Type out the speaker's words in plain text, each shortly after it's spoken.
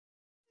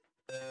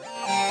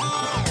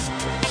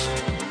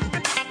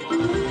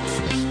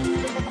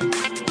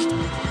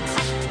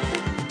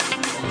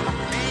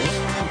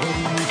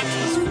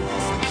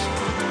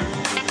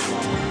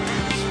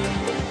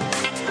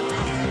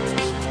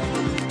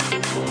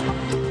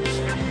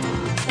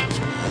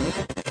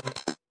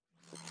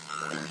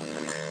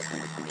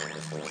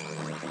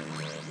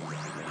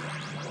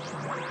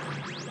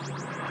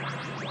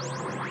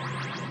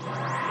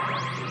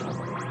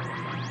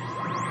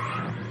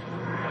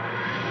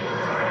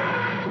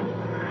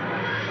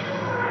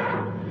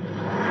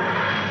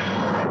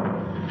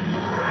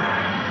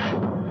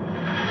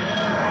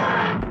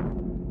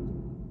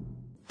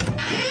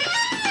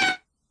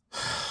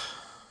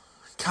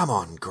Come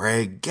on,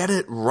 Greg, get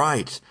it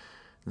right.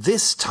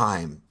 This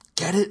time,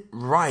 get it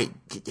right.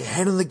 Get your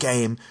head in the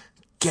game.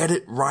 Get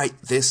it right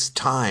this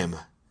time.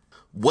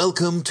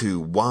 Welcome to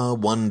Wah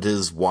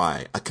Wonders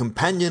Why, a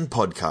companion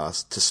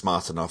podcast to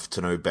Smart Enough to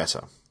Know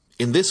Better.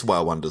 In this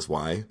Wah Wonders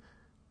Why,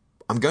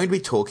 I'm going to be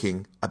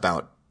talking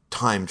about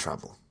time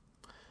travel.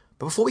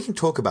 But before we can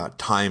talk about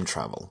time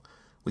travel,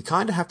 we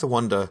kind of have to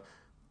wonder,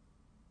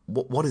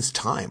 what is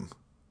time?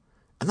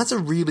 And that's a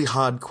really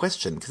hard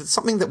question, because it's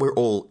something that we're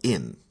all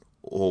in,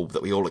 or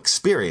that we all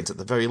experience at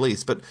the very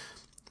least, but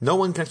no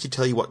one can actually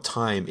tell you what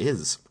time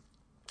is.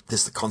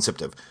 There's the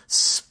concept of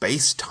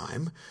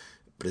space-time,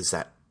 but is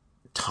that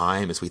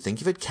time as we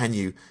think of it? Can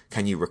you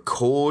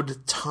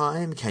record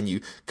time? Can you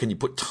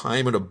put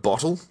time in a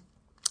bottle?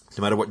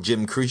 No matter what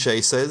Jim Cruchet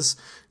says,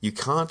 you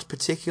can't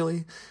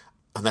particularly.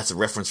 And that's a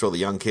reference for all the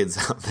young kids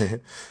out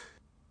there.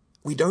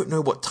 We don't know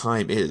what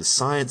time is.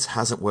 Science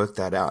hasn't worked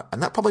that out.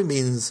 And that probably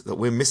means that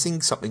we're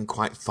missing something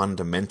quite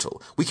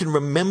fundamental. We can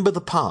remember the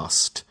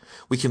past.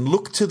 We can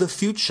look to the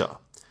future.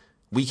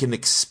 We can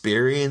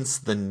experience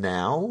the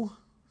now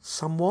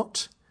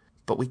somewhat.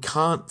 But we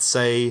can't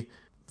say,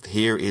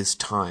 here is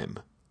time.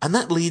 And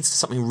that leads to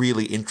something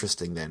really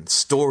interesting then.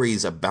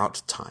 Stories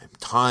about time.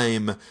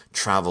 Time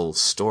travel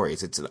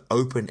stories. It's an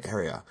open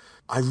area.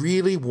 I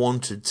really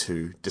wanted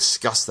to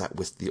discuss that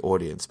with the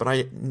audience, but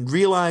I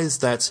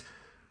realized that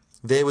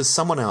there was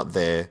someone out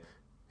there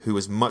who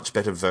was much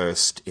better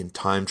versed in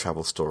time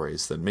travel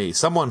stories than me.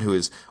 Someone who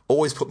has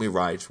always put me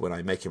right when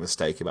I make a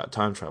mistake about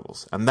time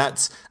travels. And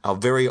that's our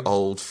very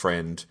old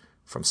friend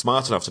from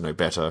Smart Enough to Know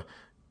Better,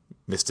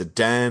 Mr.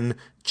 Dan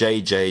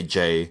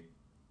JJJ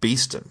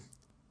Beeston.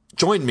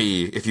 Join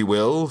me, if you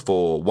will,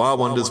 for Wah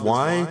Wonders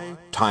Why,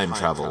 Time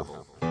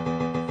Travel.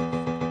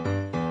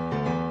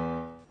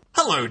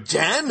 Hello,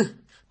 Dan.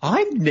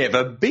 I've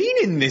never been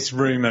in this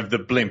room of the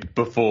blimp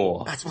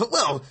before.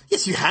 Well,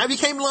 yes, you have. You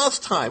came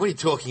last time. What are you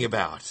talking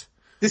about?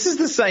 This is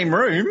the same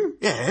room.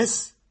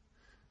 Yes.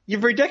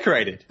 You've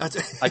redecorated.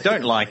 I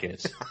don't like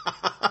it.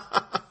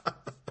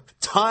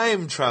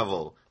 Time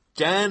travel.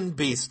 Dan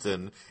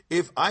Beeston.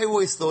 If I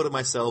always thought of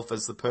myself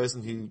as the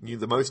person who knew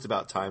the most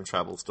about time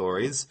travel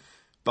stories,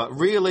 but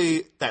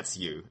really, that's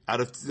you. Out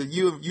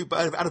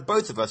of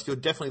both of us, you're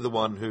definitely the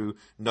one who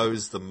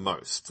knows the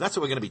most. That's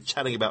what we're going to be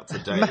chatting about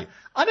today.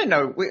 I don't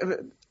know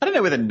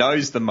whether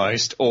knows the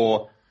most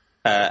or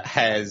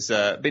has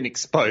been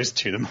exposed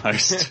to the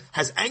most.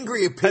 Has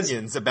angry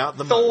opinions about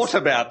the thought most.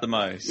 Thought about the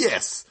most.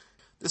 Yes.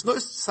 There's no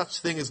such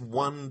thing as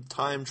one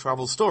time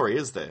travel story,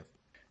 is there?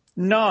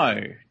 No.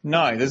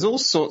 There's all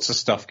sorts of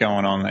stuff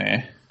going on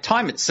there.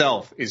 Time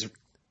itself is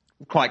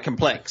quite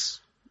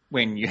complex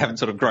when you haven't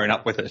sort of grown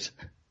up with it.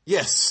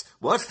 Yes.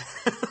 What?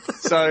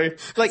 So,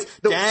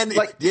 Dan,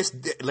 yes,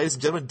 ladies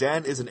and gentlemen,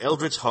 Dan is an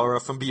eldritch horror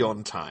from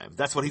beyond time.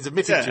 That's what he's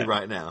admitting to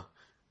right now.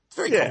 It's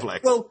very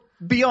complex. Well,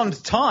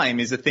 beyond time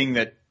is a thing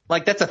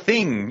that's a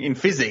thing in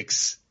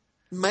physics.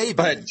 Maybe.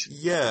 But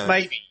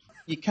maybe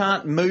you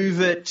can't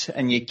move it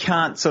and you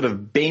can't sort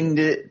of bend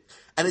it.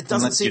 And it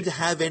doesn't seem to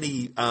have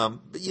any,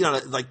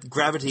 like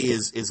gravity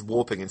is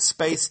warping in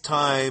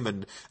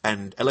space-time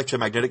and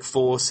electromagnetic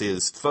force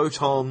is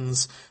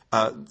photons.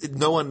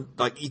 No one,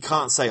 you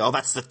can't say,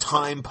 that's the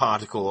time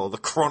particle or the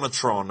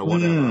chronotron or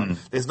whatever.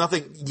 There's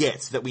nothing yet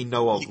that we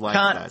know of like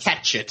that. You can't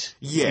catch it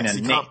in a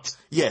net.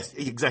 Yes,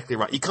 exactly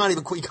right. You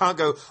can't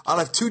go, I'll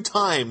have 2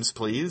 times,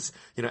 please,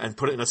 and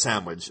put it in a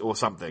sandwich or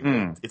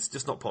something. It's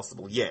just not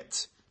possible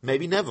yet.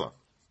 Maybe never.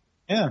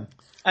 Yeah.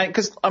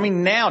 Because,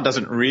 now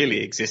doesn't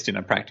really exist in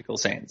a practical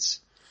sense.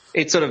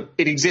 It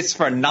exists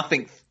for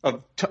nothing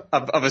of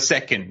a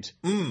second.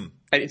 And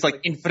it's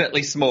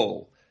infinitely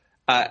small.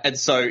 And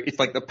so it's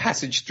the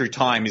passage through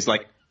time is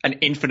an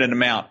infinite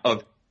amount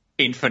of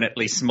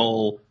infinitely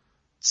small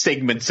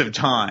segments of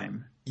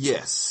time.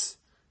 Yes.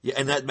 Yeah,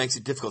 and that makes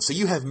it difficult. So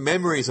you have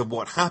memories of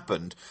what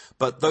happened,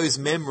 but those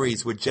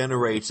memories were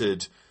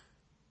generated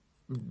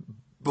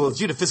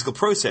due to physical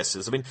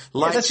processes.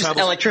 Light that's just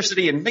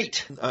electricity and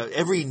meat.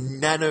 Every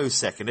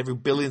nanosecond, every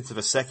billionth of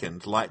a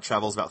second, light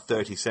travels about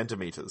 30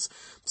 centimeters.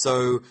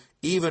 So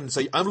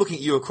I'm looking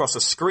at you across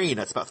a screen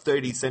that's about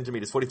 30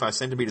 centimeters, 45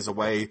 centimeters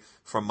away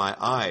from my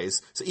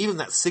eyes. So even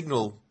that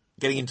signal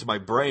getting into my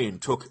brain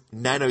took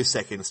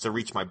nanoseconds to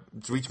reach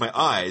my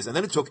eyes, and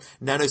then it took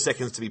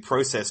nanoseconds to be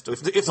processed,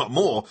 if not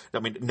more.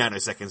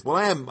 Nanoseconds. Well,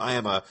 I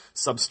am a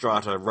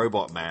substrata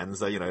robot man,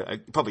 so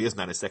it probably is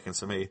nanoseconds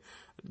for me.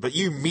 But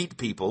you meet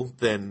people,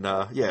 then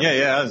yeah.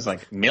 Yeah, it was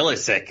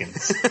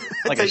milliseconds,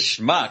 like a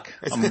schmuck.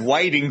 I'm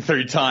wading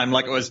through time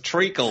like it was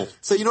treacle.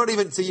 So you're not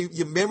even. So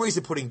your memories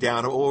you're putting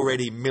down are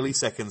already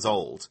milliseconds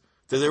old.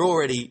 So they're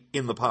already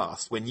in the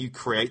past when you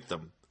create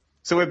them.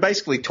 So we're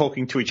basically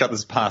talking to each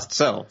other's past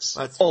selves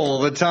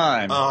all the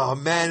time. Oh,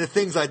 man, the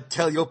things I'd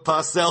tell your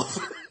past self.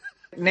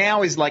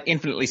 Now is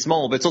infinitely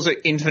small, but it's also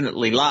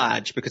infinitely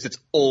large because it's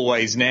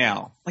always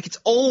now. It's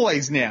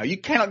always now. You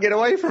cannot get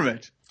away from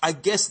it. I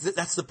guess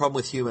that's the problem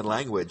with human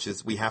language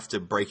is we have to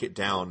break it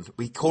down.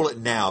 We call it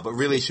now, but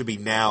really it should be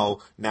now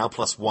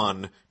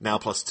 +1, now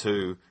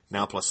 +2,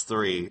 now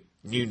 +3,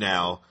 new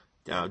now,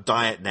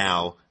 diet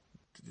now,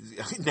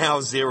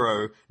 now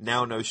zero,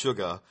 now no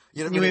sugar.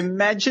 You know what I You mean?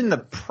 imagine the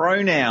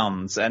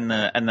pronouns and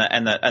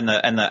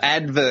the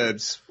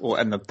adverbs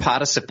and the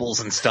participles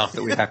and stuff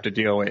that we have to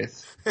deal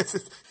with.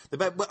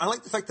 I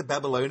like the fact the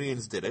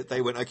Babylonians did it.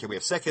 They went, okay, we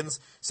have seconds,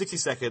 60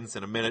 seconds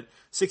in a minute,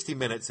 60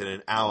 minutes in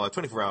an hour,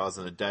 24 hours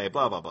in a day,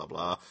 blah, blah, blah,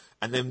 blah.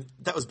 And then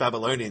that was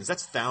Babylonians.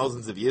 That's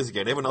thousands of years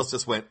ago. And everyone else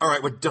just went, all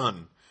right, we're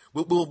done.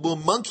 We'll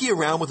monkey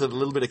around with it a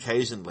little bit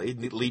occasionally,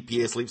 leap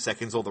years, leap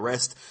seconds, all the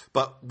rest,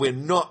 but we're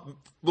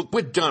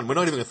done. We're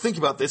not even going to think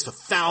about this for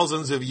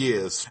thousands of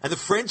years. And the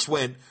French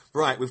went,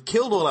 right, we've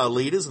killed all our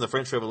leaders in the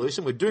French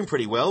Revolution, we're doing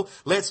pretty well,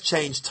 let's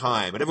change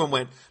time. And everyone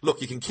went,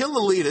 look, you can kill the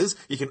leaders,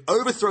 you can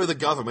overthrow the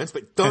governments,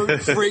 but don't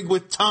frig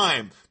with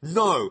time.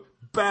 No,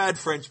 bad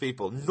French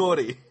people,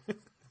 naughty.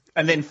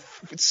 And then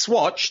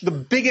Swatch, the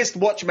biggest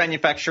watch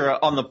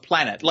manufacturer on the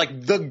planet,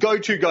 like the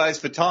go-to guys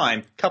for time,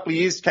 a couple of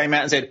years came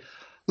out and said,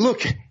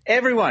 look,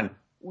 everyone,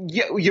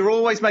 you're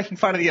always making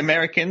fun of the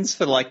Americans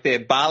for like their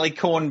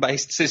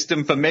barleycorn-based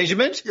system for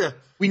measurement. Yeah.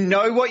 We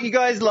know what you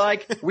guys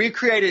like. We've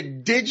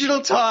created digital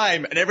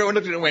time. And everyone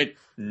looked at it and went,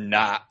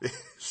 nah.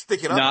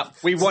 Stick it up. Nah,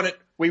 we want it.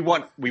 We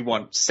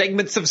want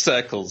segments of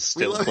circles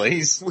still,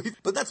 please.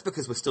 But that's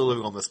because we're still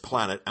living on this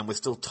planet and we're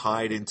still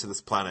tied into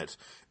this planet.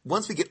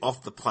 Once we get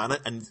off the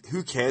planet, and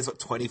who cares what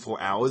 24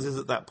 hours is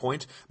at that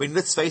point? I mean,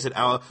 let's face it,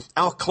 our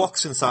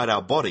clocks inside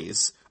our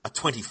bodies are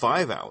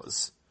 25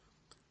 hours.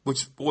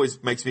 Which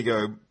always makes me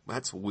go,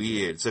 that's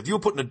weird. So if you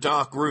were put in a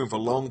dark room for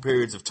long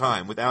periods of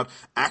time without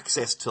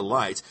access to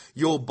light,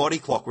 your body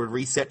clock would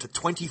reset to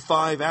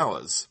 25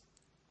 hours.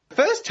 The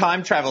first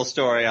time travel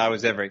story I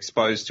was ever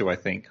exposed to, I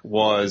think,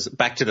 was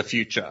Back to the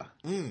Future.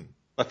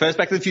 My first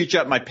Back to the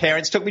Future, my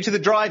parents took me to the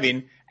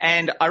drive-in,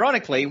 and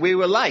ironically, we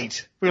were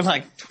late. We were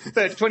like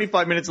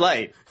 25 minutes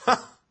late.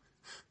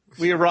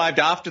 We arrived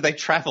after they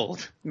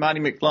travelled. Marty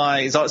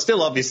McFly is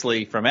still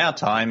obviously from our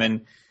time,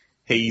 and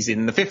he's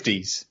in the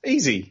 50s.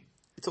 Easy.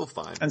 It's all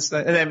fine. And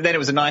then it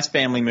was a nice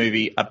family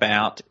movie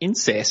about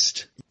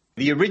incest.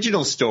 The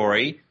original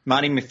story,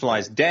 Marty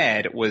McFly's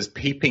dad was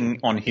peeping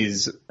on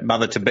his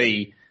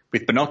mother-to-be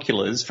with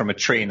binoculars from a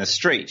tree in the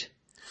street.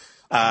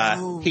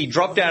 He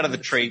dropped out of the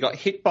tree, got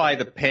hit by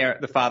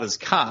the father's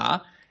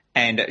car,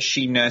 and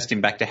she nursed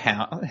him back to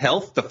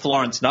health. The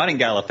Florence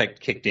Nightingale effect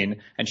kicked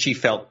in, and she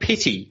felt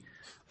pity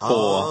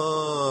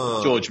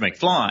for George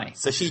McFly.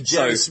 So she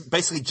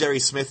basically Jerry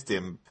Smithed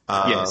him.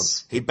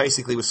 Yes. He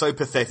basically was so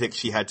pathetic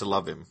she had to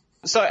love him.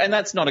 And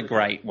that's not a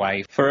great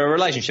way for a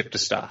relationship to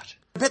start.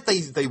 I bet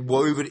they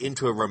wove it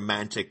into a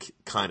romantic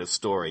kind of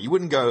story. You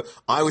wouldn't go,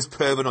 I was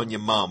perving on your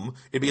mum.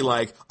 It'd be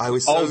like, I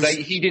was so...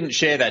 he didn't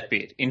share that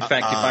bit. In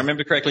fact, if I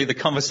remember correctly, the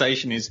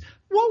conversation is,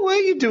 what were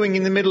you doing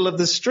in the middle of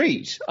the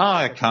street? Oh,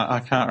 I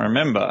can't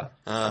remember.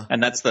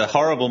 And that's the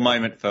horrible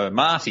moment for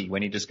Marty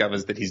when he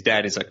discovers that his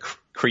dad is a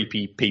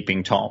creepy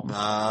peeping Tom.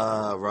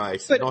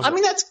 Right. But, I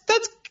mean, that's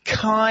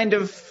kind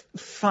of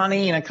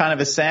funny in a kind of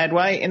a sad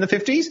way in the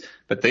 50s,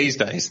 but these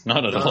days,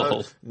 not at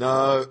all.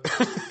 No.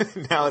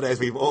 Nowadays,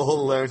 we've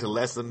all learned a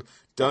lesson.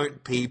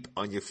 Don't peep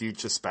on your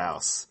future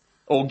spouse.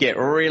 Or get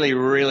really,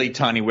 really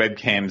tiny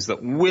webcams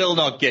that will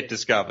not get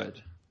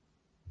discovered.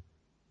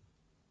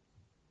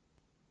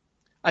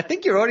 I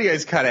think your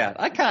audio's cut out.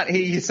 I can't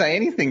hear you say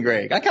anything,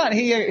 Greg. I can't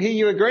hear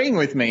you agreeing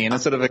with me in a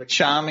sort of a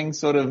charming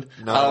sort of,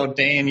 oh,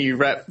 Dan, you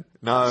rap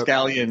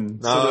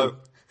scallion. No. Sort of.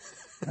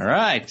 All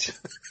right.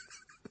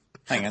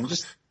 Hang on,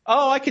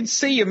 I can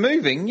see you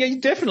moving. Yeah, you're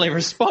definitely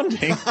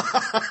responding.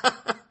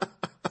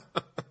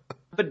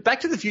 But Back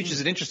to the Future is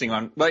an interesting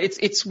one. Well,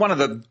 it's one of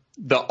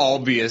the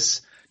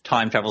obvious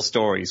time travel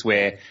stories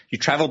where you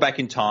travel back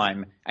in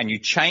time and you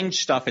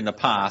change stuff in the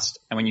past,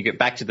 and when you get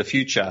back to the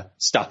future,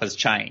 stuff has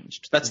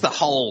changed. That's the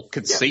whole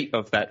conceit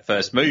of that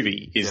first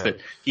movie, is that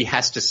he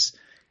has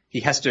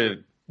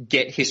to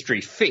get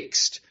history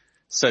fixed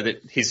so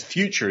that his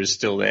future is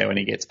still there when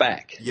he gets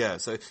back. Yeah,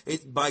 so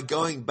by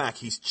going back,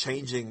 he's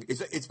changing.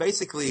 It's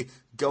basically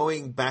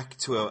going back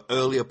to an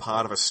earlier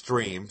part of a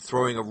stream,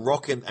 throwing a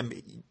rock in,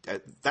 and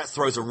that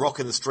throws a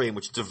rock in the stream,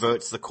 which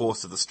diverts the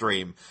course of the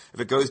stream. If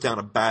it goes down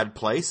a bad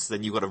place,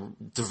 then you've got to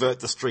divert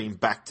the stream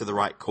back to the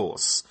right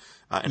course.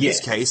 In this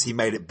case, he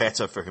made it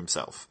better for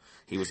himself.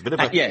 He was a bit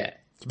of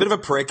a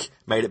prick,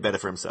 made it better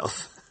for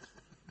himself.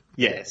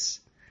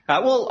 Yes.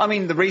 Well, I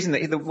mean,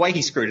 the way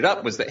he screwed it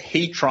up was that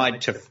he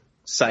tried to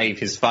save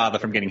his father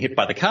from getting hit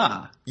by the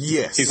car.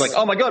 Yes. He's like,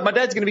 oh my God, my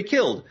dad's going to be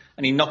killed.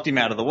 And he knocked him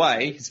out of the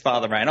way. His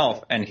father ran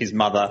off, and his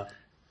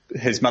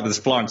mother's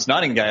Florence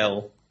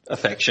Nightingale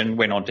affection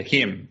went on to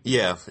him.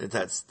 Yeah,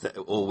 that's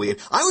all weird.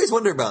 I always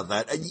wonder about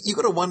that. You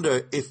got to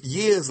wonder if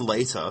years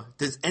later,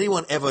 does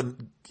anyone ever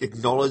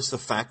acknowledge the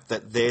fact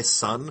that their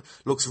son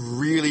looks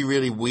really,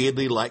 really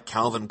weirdly like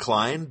Calvin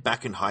Klein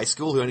back in high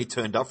school, who only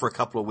turned up for a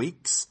couple of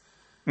weeks?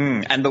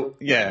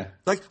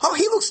 Like, oh,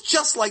 he looks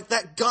just like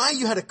that guy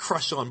you had a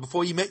crush on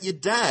before you met your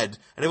dad.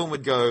 And everyone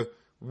would go,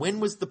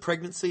 when was the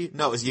pregnancy?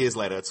 No, it was years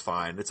later. It's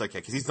fine. It's okay,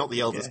 because he's not the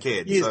eldest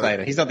kid. Years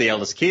later. He's not the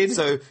eldest kid.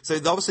 So they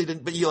obviously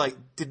didn't, but you're like,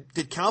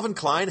 did Calvin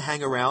Klein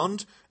hang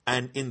around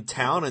and in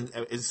town and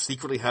is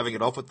secretly having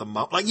it off with the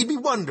mum. Like, you'd be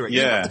wondering.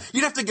 Yeah.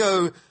 You'd have to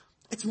go,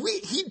 it's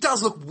weird. He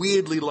does look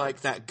weirdly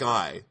like that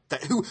guy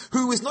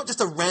who is not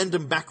just a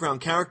random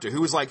background character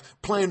who was like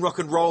playing rock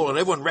and roll and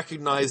everyone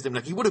recognized him.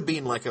 Like, he would have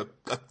been like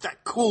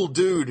that cool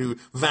dude who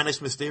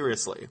vanished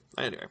mysteriously.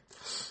 Anyway.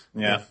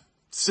 Yeah.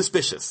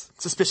 Suspicious.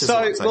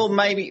 So, well,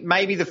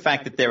 maybe the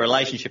fact that their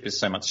relationship is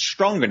so much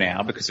stronger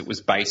now because it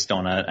was based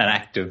on an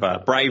act of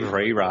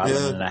bravery rather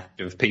than an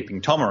act of peeping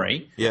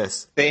Tommery.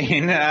 Yes.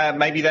 Then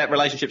maybe that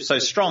relationship's so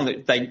strong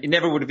that it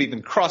never would have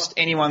even crossed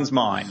anyone's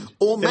mind.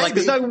 Or maybe, like,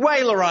 there's no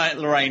way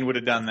Lorraine would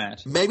have done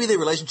that. Maybe their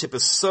relationship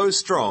is so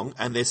strong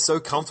and they're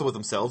so comfortable with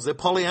themselves, they're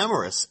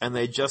polyamorous and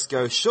they just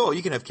go, sure,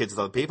 you can have kids with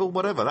other people,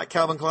 whatever. That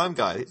Calvin Klein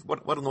guy,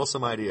 what an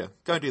awesome idea.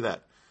 Go and do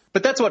that.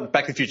 But that's what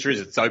Back to the Future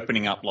is. It's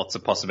opening up lots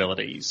of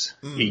possibilities.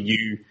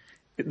 The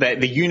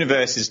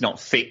universe is not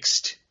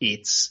fixed.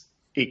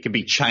 It can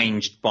be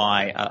changed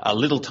by a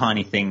little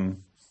tiny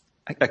thing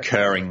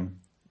occurring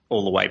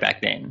all the way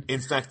back then.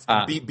 In fact,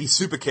 be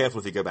super careful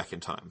if you go back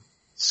in time.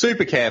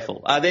 Super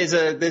careful. There's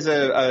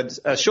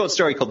a short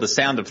story called The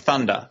Sound of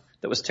Thunder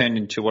that was turned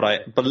into what I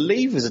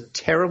believe was a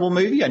terrible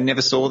movie. I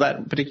never saw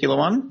that particular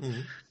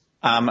one.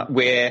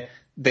 Where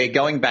they're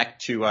going back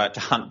to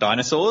hunt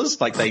dinosaurs.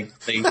 Like they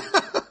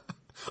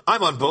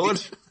I'm on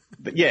board.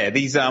 Yeah,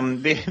 there's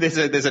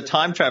a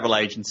time travel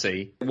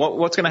agency.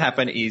 What's going to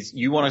happen is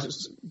you want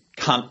to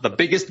hunt the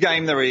biggest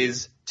game there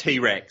is,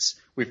 T-Rex.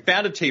 We've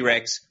found a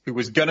T-Rex who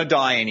was going to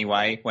die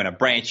anyway when a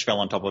branch fell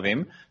on top of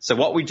him. So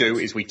what we do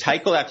is we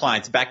take all our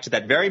clients back to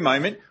that very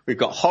moment. We've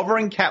got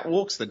hovering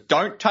catwalks that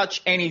don't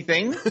touch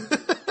anything.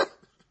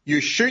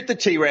 You shoot the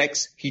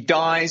T-Rex, he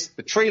dies,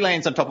 the tree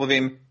lands on top of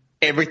him,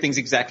 everything's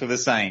exactly the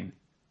same.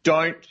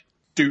 Don't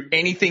do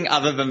anything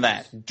other than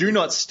that. Do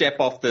not step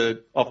off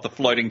the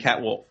floating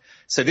catwalk.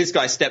 So this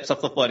guy steps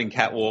off the floating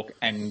catwalk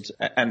and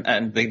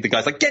the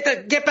guy's like,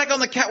 get back on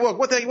the catwalk.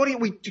 What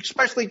we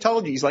expressly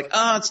told you. He's like,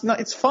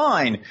 it's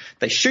fine.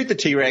 They shoot the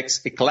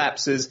T-Rex. It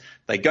collapses.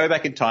 They go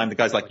back in time. The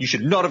guy's like, you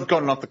should not have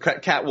gotten off the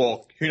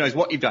catwalk. Who knows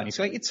what you've done? He's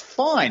like, it's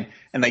fine.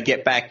 And they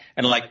get back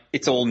and like,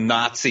 it's all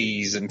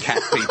Nazis and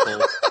cat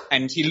people.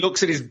 And he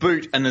looks at his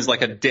boot and there's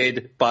like a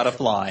dead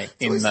butterfly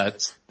in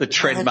the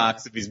tread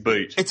marks of his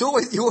boot. It's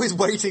always, you're always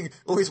waiting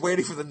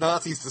for the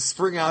Nazis to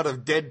spring out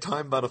of dead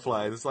time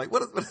butterflies. It's like, go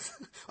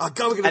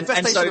get an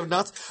infestation of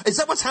Nazis. Is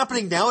that what's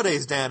happening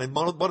nowadays, Dan, in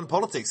modern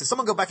politics? If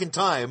someone go back in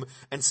time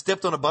and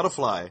stepped on a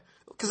butterfly,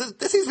 because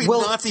there seems to be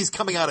Nazis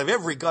coming out of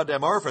every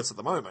goddamn orifice at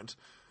the moment.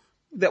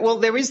 Well,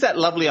 there is that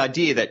lovely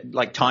idea that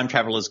like time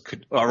travelers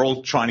are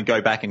all trying to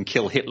go back and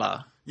kill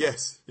Hitler.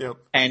 Yes, yep.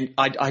 And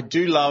I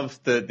do love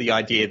the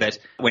idea that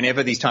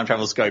whenever these time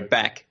travelers go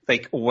back,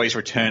 they always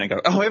return and go,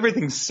 oh,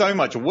 everything's so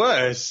much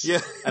worse.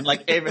 Yeah. And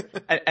like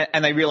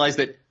and they realize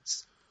that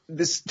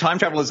this time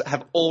travelers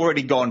have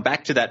already gone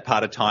back to that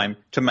part of time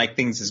to make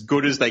things as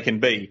good as they can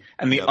be.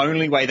 And the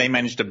only way they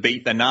managed to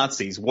beat the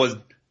Nazis was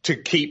to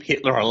keep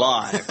Hitler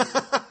alive.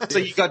 So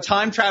you got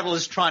time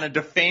travelers trying to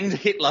defend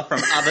Hitler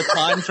from other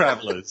time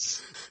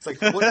travelers. It's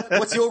like,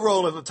 what's your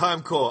role in the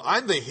Time Corps?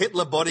 I'm the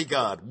Hitler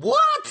bodyguard.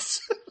 What?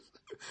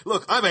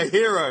 Look, I'm a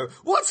hero.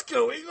 What's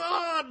going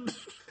on?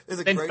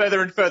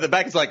 Further and further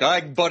back, it's like,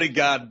 I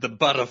bodyguard the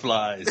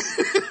butterflies.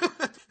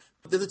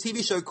 There's a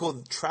TV show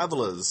called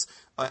Travelers,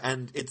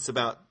 and it's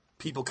about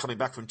people coming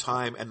back from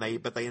time,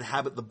 but they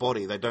inhabit the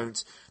body. They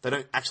don't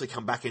actually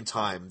come back in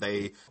time.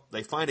 They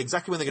find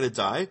exactly when they're going to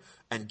die,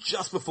 and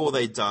just before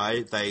they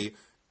die, they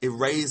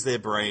erase their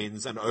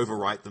brains and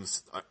overwrite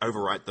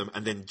them,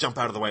 and then jump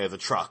out of the way of the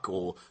truck,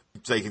 or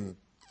they can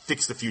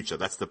fix the future.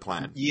 That's the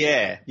plan.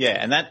 Yeah,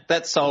 and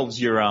that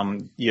solves your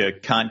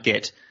can't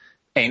get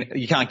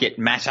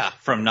matter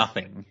from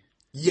nothing.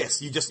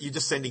 Yes, you're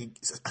just sending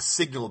a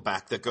signal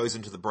back that goes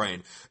into the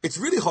brain. It's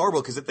really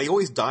horrible because they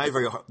always die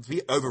to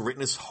be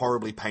overwritten is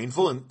horribly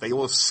painful, and they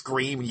all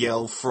scream,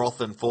 yell,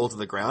 froth, and fall to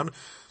the ground.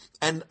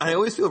 And I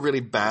always feel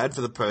really bad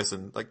for the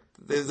person. Like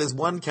there's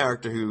one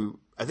character who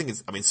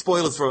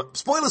spoilers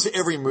for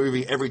every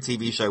movie, every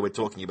TV show we're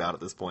talking about at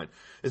this point.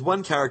 There's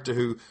one character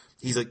who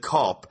he's a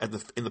cop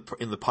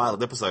in the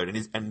pilot episode,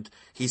 and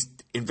he's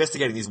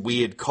investigating these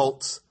weird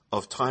cults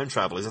of time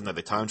travelers, isn't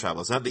they're time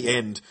travelers. And at the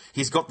end,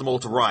 he's got them all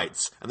to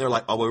rights, and they're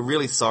like, "Oh, we're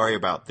really sorry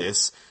about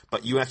this,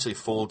 but you actually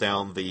fall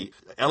down the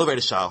elevator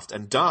shaft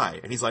and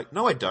die." And he's like,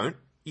 "No, I don't.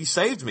 You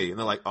saved me." And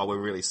they're like, "Oh,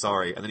 we're really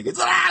sorry." And then he goes,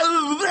 and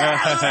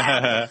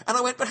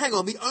I went, but hang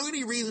on, the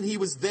only reason he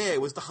was there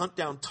was to hunt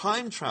down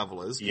time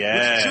travelers, which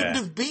shouldn't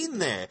have been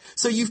there.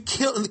 So you've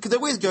killed, and they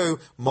always go,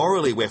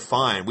 morally, we're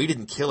fine. We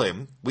didn't kill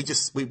him. We've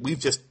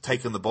just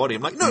taken the body.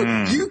 I'm like,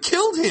 no, you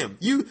killed him.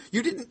 You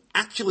didn't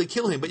actually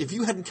kill him, but if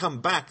you hadn't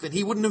come back, then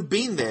he wouldn't have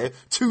been there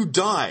to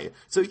die.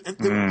 So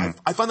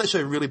I find that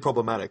show really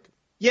problematic.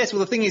 Yes, well,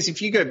 the thing is,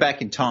 if you go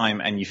back in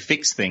time and you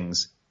fix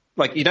things,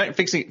 like, you don't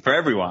fix it for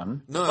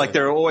everyone. No. Like,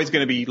 there are always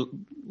going to be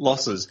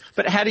losses.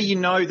 But how do you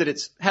know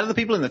that how do the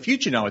people in the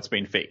future know it's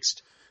been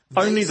fixed?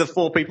 only the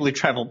 4 people who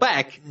travel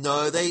back.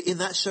 No, in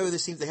that show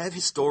they have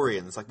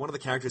historians. Like one of the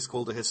characters is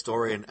called a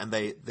historian, and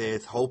their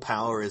whole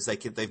power is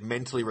they've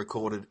mentally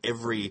recorded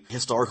every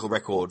historical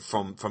record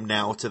from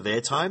now to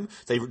their time.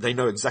 They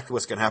know exactly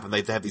what's going to happen.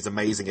 They have these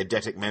amazing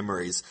eidetic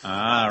memories.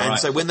 Right. And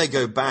so when they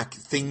go back,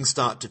 things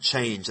start to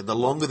change, and the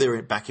longer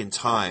they're back in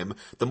time,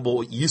 the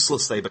more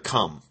useless they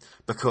become.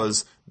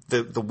 Because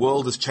the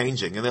world is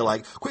changing, and they're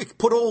like, quick,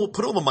 put all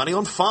the money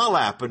on Phar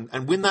Lap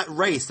and win that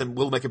race, and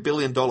we'll make $1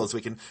 billion.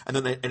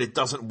 And it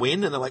doesn't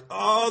win, and they're like,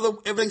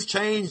 everything's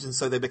changed, and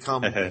so they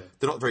become they're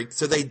not very.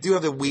 So they do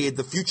have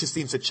the future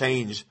seems to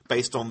change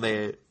based on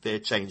their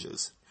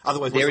changes.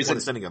 Otherwise, what's the point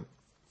of sending them?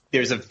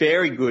 There's a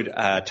very good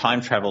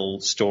time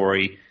travel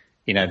story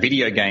in a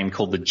video game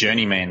called the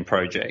Journeyman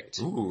Project.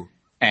 Ooh.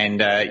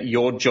 And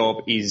your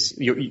job is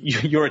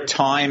you're a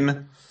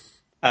time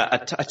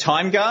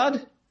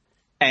guard.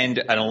 And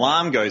an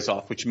alarm goes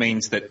off, which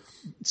means that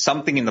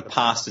something in the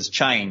past has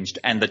changed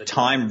and the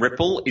time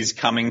ripple is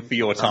coming for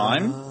your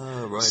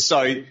time. Right.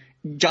 So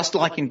just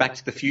like in Back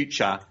to the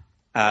Future,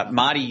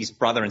 Marty's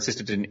brother and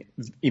sister didn't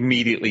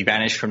immediately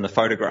vanish from the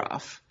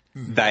photograph.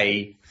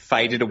 They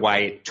faded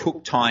away. It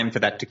took time for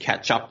that to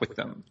catch up with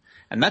them.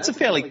 And that's a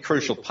fairly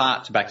crucial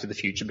part to Back to the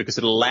Future because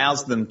it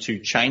allows them to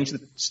change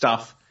the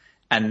stuff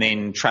and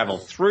then travel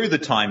through the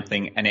time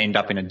thing and end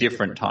up in a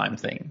different time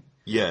thing.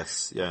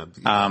 Yes, yeah.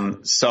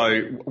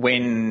 So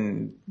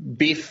when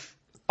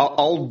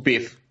old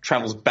Biff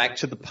travels back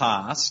to the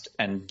past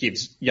and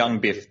gives young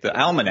Biff the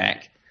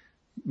almanac,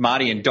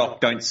 Marty and Doc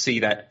don't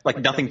see that, like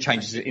nothing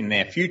changes in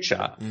their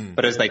future,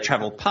 but as they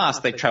travel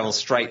past, they travel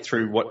straight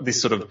through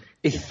this sort of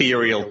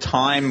ethereal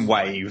time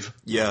wave.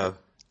 Yeah.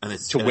 And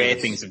where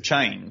things have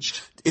changed.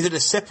 Is it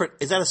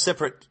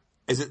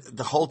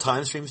the whole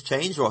time stream's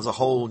changed, or has a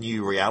whole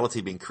new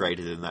reality been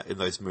created in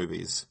those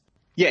movies?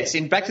 Yes,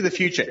 in Back to the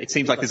Future, it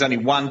seems like there's only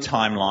one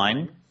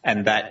timeline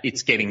and that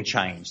it's getting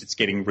changed. It's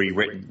getting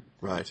rewritten.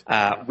 Right.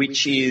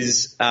 Which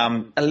is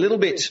a little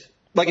bit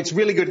like it's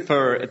really good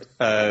for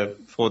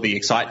the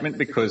excitement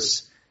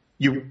because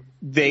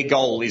their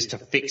goal is to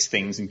fix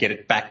things and get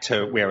it back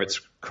to where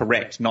it's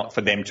correct, not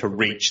for them to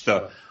reach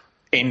the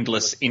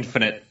endless,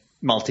 infinite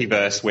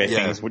multiverse where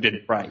things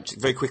didn't break.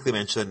 Very quickly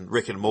mention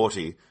Rick and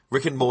Morty.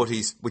 Rick and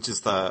Morty's, which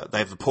is they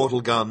have the portal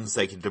guns,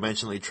 they can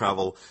dimensionally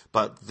travel,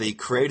 but the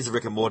creators of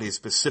Rick and Morty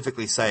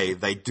specifically say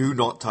they do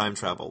not time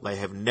travel. They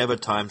have never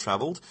time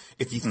traveled.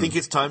 If you think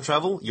it's time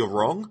travel, you're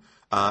wrong.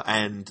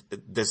 And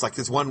there's like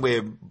this one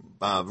where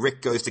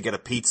Rick goes to get a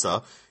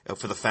pizza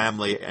for the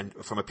family and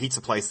from a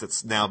pizza place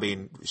that's now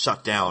been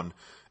shut down.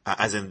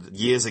 As in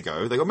years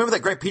ago. They go, remember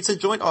that great pizza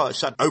joint? Oh, it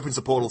shut, opens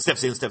the portal,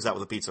 steps in, steps out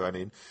with a pizza,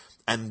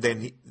 And then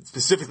he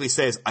specifically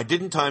says, I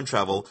didn't time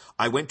travel.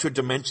 I went to a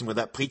dimension where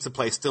that pizza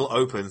place still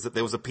opens, that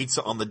there was a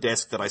pizza on the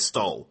desk that I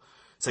stole.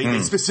 So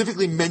they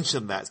specifically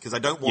mention that because they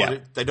don't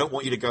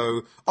want you to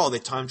go, they're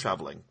time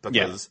traveling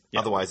because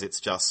otherwise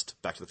it's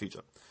just Back to the Future.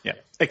 Yeah.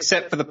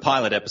 Except for the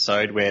pilot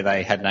episode where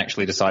they hadn't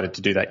actually decided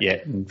to do that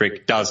yet. And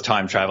Rick does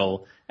time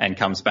travel and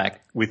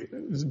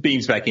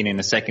beams back in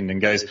a second and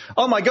goes,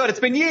 oh my God, it's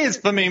been years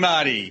for me,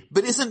 Marty.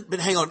 But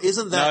hang on,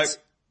 isn't that...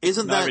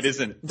 No, it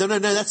isn't. No,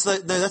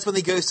 that's when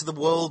he goes to the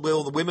world where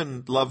all the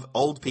women love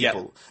old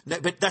people. Yep.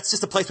 No, but that's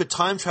just a place where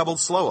time traveled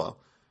slower.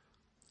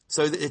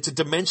 So it's a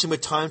dimension where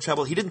time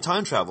travel. He didn't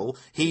time travel.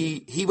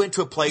 He went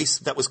to a place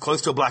that was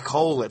close to a black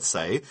hole, let's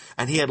say,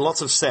 and he had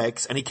lots of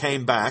sex, and he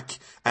came back,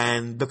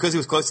 and because he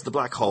was close to the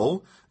black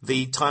hole,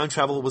 the time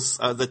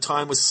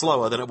was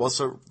slower than it was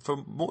for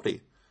Morty.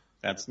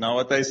 That's not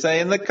what they say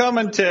in the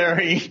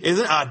commentary. Is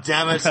it? Ah,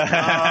 damn it.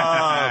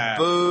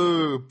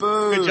 Boo.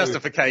 Good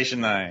justification,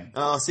 though.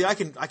 Oh, see, I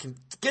can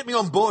get me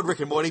on board,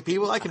 Rick and Morty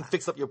people. I can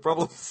fix up your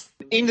problems.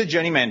 In the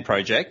Journeyman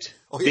Project,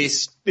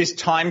 this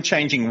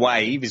time-changing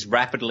wave is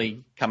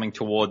rapidly coming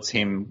towards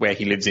him where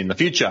he lives in the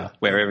future,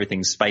 where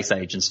everything's space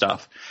age and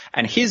stuff.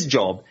 And his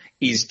job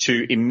is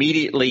to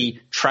immediately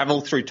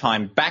travel through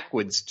time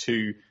backwards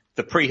to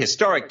the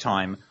prehistoric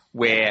time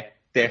where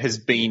there has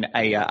been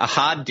a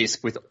hard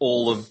disk with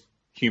all of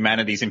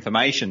humanity's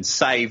information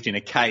saved in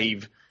a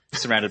cave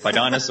surrounded by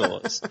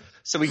dinosaurs.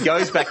 So he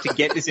goes back to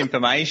get this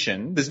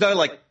information. There's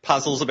no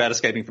puzzles about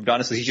escaping from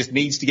dinosaurs. He just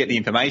needs to get the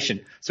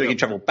information so he can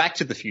travel back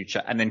to the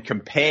future and then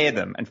compare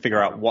them and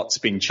figure out what's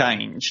been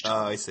changed.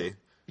 Oh, I see.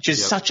 Which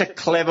is such a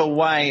clever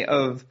way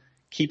of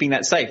keeping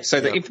that safe.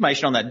 So the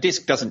information on that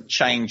disk doesn't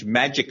change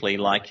magically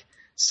like,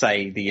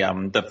 say,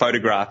 the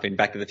photograph in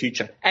Back to the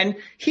Future. And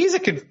here's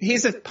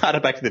a part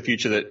of Back to the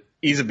Future that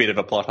is a bit of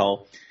a plot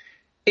hole.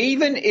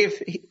 Even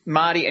if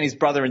Marty and his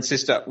brother and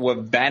sister were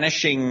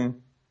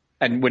vanishing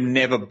and were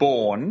never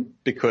born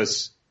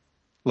because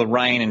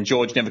Lorraine and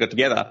George never got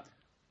together,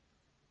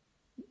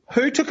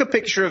 who took a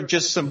picture of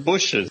just some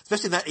bushes?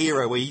 Especially in that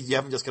era where you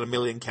haven't just got a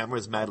million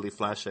cameras madly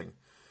flashing.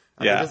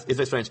 It's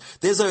very strange.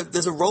 There's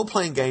a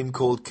role-playing game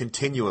called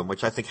Continuum,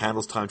 which I think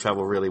handles time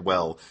travel really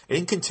well. And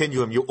in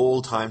Continuum, you're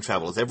all time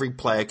travelers. Every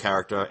player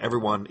character,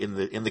 everyone in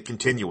the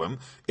Continuum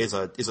is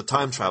a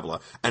time traveler,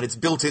 and it's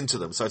built into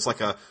them. So it's like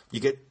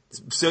you get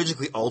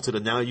surgically altered,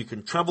 and now you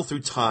can travel through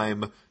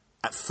time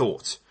at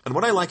thought. And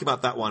what I like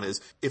about that one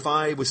is if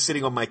I was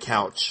sitting on my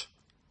couch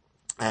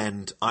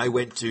and I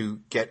went to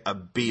get a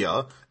beer,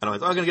 and I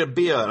was, I'm going to get a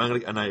beer,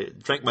 and I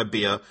drank my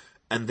beer,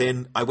 and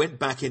then I went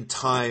back in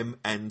time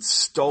and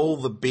stole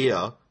the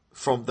beer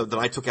that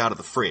I took out of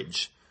the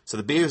fridge. So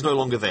the beer is no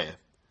longer there.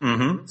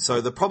 Mm-hmm.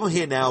 So the problem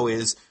here now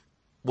is,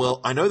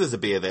 well, I know there's a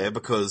beer there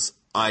because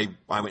I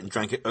went and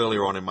drank it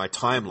earlier on in my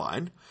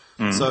timeline.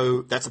 Mm.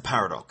 So that's a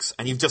paradox.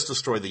 And you've just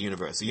destroyed the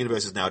universe. The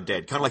universe is now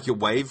dead. Kind of like your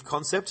wave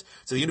concept.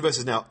 So the universe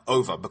is now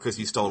over because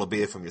you stole a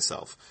beer from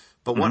yourself.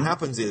 But what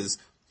happens is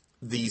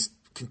these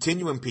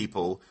continuum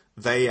people,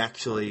 they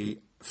actually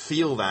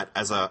feel that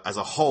as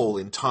a whole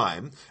in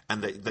time,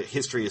 and that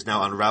history is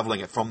now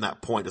unraveling it from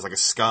that point. There's like a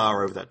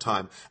scar over that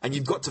time. And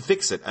you've got to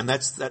fix it. And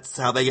that's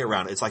how they get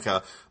around it. It's like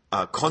a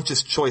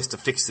conscious choice to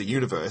fix the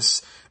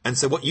universe. And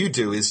so what you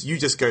do is you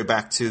just go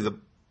back to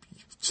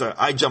so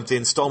I jumped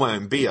in, stole my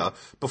own beer.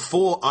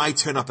 Before I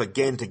turn up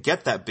again to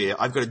get that beer,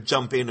 I've got to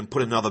jump in and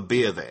put another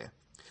beer there.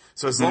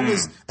 So as long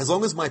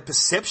as my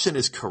perception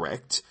is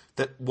correct,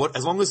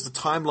 as long as the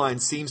timeline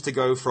seems to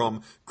go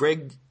from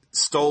Greg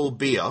stole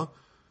beer,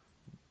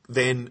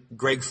 then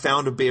Greg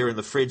found a beer in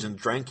the fridge and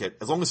drank it.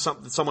 As long as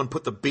someone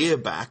put the beer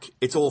back,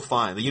 it's all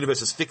fine. The universe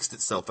has fixed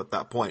itself at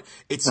that point.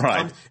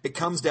 It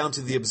comes down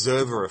to the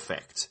observer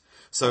effect.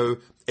 So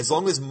as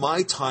long as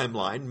my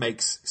timeline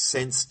makes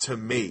sense to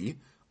me,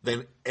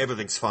 then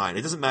everything's fine.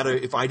 It doesn't matter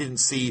if I didn't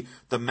see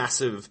the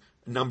massive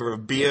number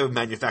of beer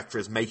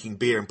manufacturers making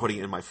beer and putting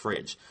it in my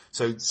fridge.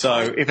 So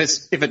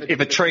if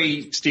a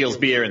tree steals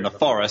beer in the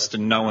forest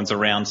and no one's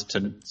around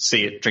to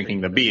see it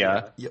drinking the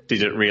beer,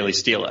 did it really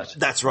steal it?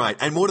 That's right.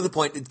 And more to the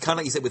point, it's kind of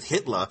like you said with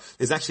Hitler,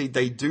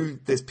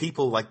 there's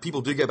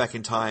people do go back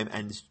in time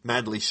and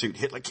madly shoot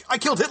Hitler. I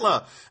killed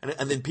Hitler!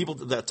 And then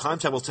the time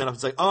travelers turn up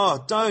and say,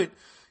 oh, don't.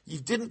 You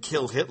didn't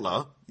kill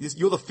Hitler.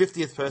 You're the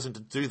 50th person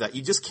to do that.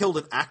 You just killed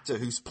an actor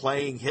who's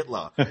playing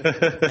Hitler. And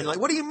you're like,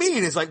 what do you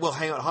mean? It's like, well,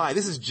 hang on, hi,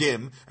 this is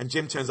Jim. And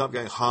Jim turns up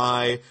going,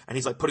 hi. And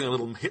he's like putting a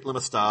little Hitler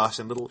moustache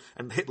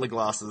and Hitler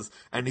glasses.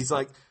 And he's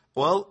like,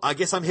 well, I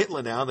guess I'm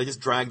Hitler now. They just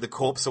drag the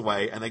corpse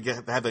away and they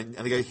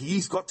go,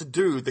 he's got to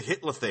do the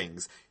Hitler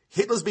things.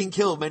 Hitler's been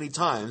killed many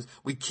times.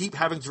 We keep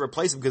having to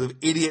replace him because of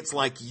idiots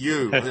like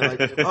you. And they're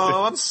like,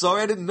 oh, I'm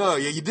sorry, I didn't know.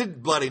 Yeah, you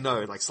did bloody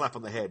know. Like slap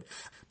on the head.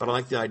 But I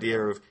like the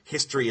idea of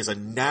history as a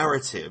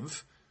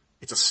narrative.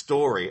 It's a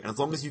story. And as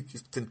long as you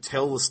can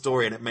tell the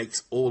story and it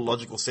makes all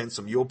logical sense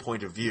from your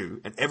point of view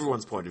and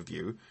everyone's point of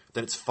view,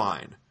 then it's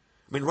fine.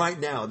 I mean, right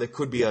now, there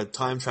could be a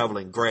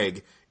time-traveling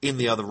Greg in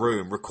the other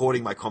room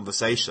recording my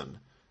conversation.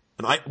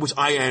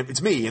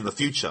 It's me in the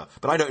future,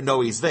 but I don't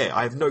know he's there.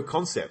 I have no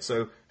concept.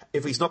 So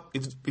if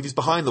he's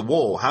behind the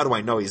wall, how do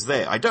I know he's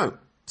there? I don't.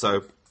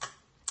 So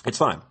it's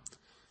fine.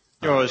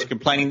 You're always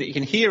complaining that you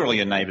can hear all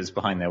your neighbours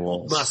behind their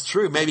walls. That's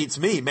true. Maybe it's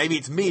me. Maybe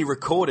it's me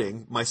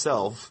recording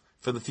myself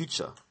for the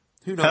future.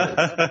 Who knows?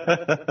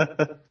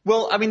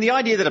 Well, I mean, the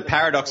idea that a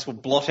paradox will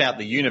blot out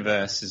the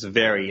universe is a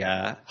very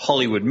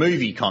Hollywood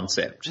movie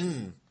concept.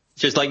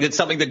 Just like that's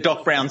something that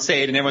Doc Brown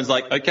said, and everyone's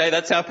like, okay,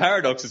 that's how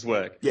paradoxes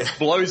work. Yeah.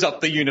 Blows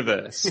up the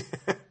universe.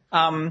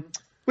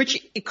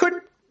 Which it could...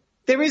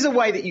 There is a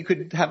way that you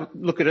could have a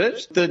look at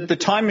it. The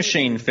Time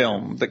Machine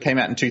film that came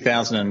out in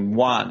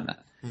 2001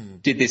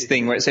 did this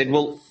thing where it said,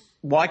 well,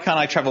 why can't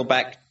I travel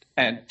back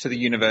to the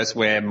universe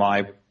where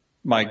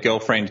my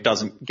girlfriend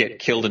doesn't get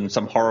killed in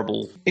some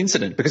horrible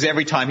incident? Because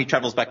every time he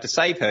travels back to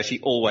save her, she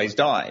always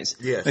dies.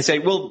 Yes. They say,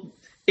 well,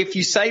 if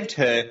you saved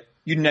her,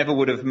 you never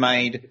would have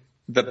made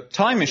the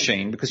time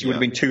machine because you would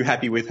have been too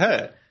happy with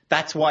her.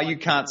 That's why you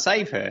can't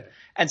save her.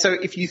 And so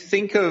if you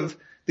think of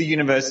the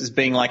universe as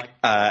being like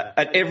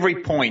at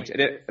every point,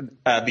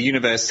 the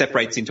universe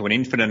separates into an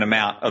infinite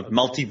amount of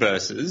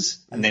multiverses,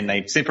 and then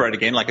they separate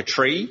again like a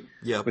tree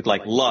with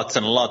like lots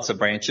and lots of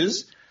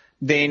branches.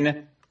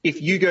 Then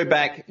if you go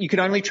back, you can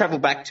only travel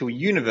back to a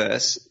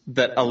universe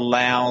that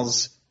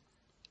allows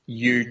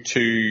you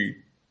to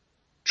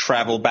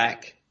travel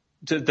back,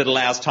 that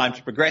allows time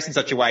to progress in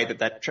such a way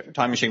that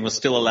time machine will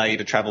still allow you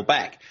to travel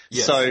back.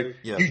 Yes. So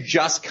you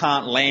just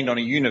can't land on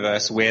a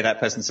universe where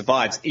that person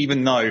survives,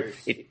 even though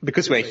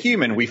because we're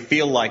human, we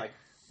feel like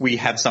we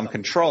have some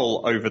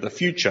control over the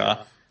future.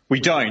 We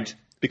don't,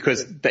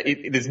 because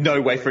there's no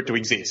way for it to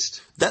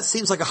exist. That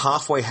seems like a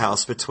halfway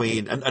house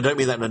between, and I don't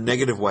mean that in a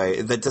negative way,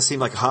 that does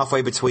seem like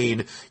halfway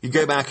between you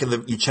go back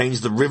and you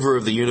change the river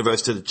of the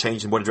universe to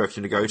change in what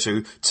direction to go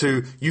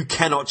to you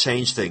cannot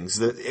change things.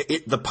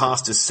 The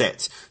past is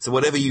set. So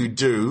whatever you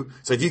do,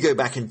 so if you go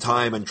back in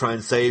time and try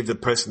and save the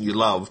person you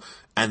love,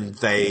 and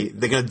they're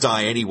going to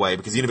die anyway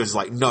because the universe is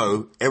like,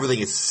 no, everything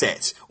is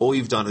set. All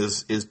you've done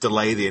is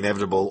delay the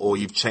inevitable, or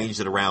you've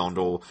changed it around,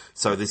 or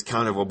so there's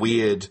kind of a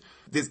weird...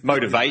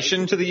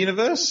 motivation to the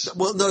universe?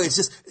 Well, no, it's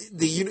just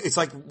it's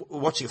like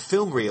watching a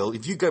film reel.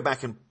 If you go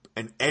back and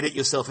edit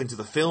yourself into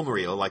the film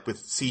reel, like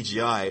with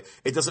CGI,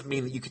 it doesn't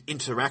mean that you can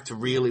interact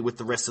really with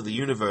the rest of the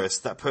universe.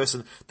 That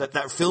person,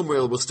 that film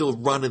reel will still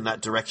run in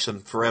that direction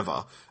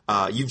forever.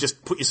 You've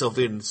just put yourself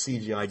in,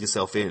 CGI'd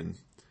yourself in.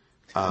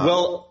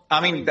 Well,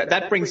 I mean,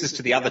 that brings us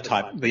to the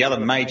other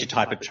major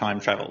type of time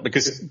travel,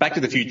 because Back to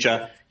the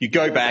Future, you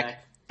go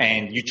back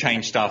and you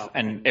change stuff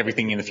and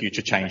everything in the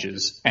future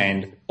changes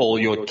and all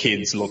your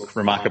kids look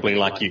remarkably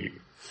like you.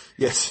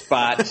 Yes.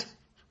 But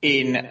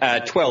in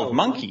 12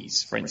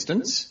 Monkeys, for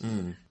instance,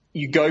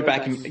 you go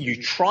back and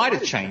you try to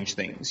change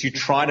things. You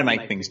try to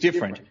make things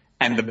different.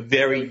 And the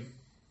very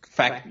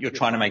fact that you're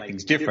trying to make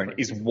things different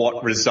is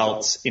what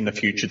results in the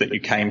future that you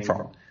came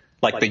from.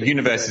 Like the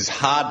universe is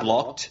hard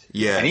locked.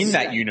 Yes. And in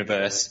that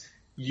universe,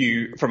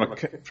 you, from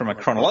a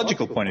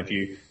chronological point of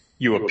view,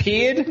 you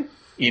appeared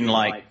in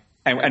like,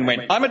 and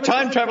went, I'm a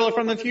time traveler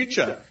from the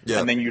future. Yep.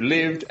 And then you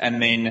lived,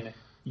 and then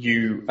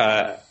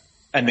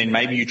and then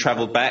maybe you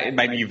traveled back,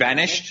 maybe you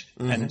vanished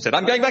and said,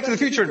 I'm going back to the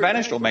future, and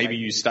vanished, or maybe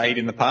you stayed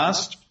in the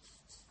past.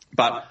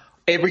 But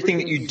everything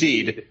that you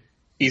did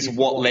is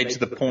what led to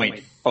the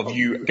point of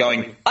you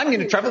going, I'm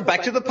going to travel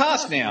back to the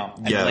past now,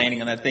 and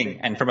landing on that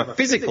thing. And from a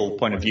physical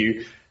point of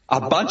view,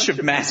 a bunch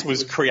of mass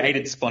was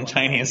created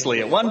spontaneously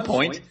at one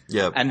point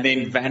and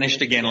then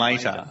vanished again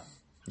later.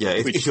 Yeah,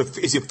 if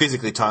you're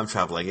physically time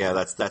traveling,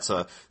 that's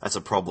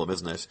a problem,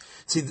 isn't it?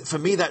 See, for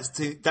me,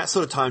 that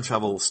sort of time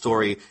travel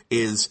story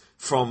is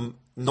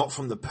not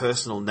from the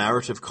personal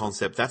narrative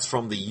concept. That's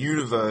from the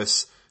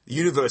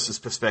universe's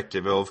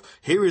perspective of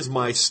here's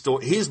my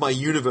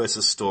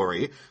universe's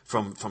story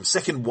from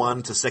second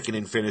 1 to second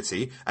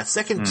infinity. At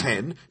second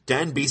 10,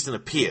 Dan Beeston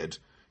appeared.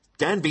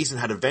 Dan Beeston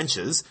had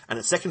adventures, and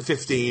at second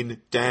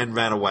 15, Dan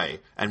ran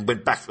away and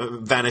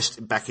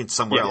vanished back into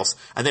somewhere else.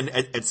 And then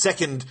at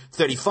second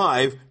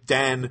 35,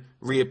 Dan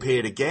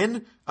reappeared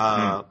again,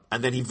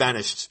 and then he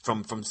vanished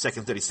from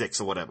second 36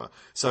 or whatever.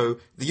 So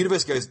the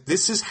universe goes,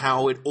 this is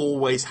how it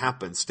always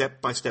happens, step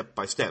by step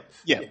by step.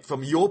 Yeah.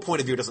 From your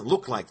point of view, it doesn't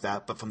look like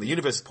that, but from the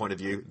universe's point of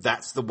view,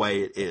 that's the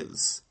way it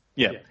is.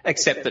 Yeah,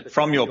 except that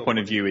from your point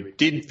of view, it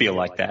did feel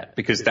like that,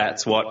 because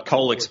that's what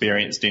Cole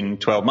experienced in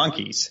 12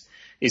 Monkeys.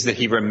 Is that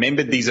he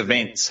remembered these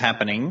events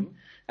happening,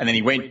 and then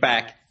he went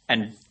back,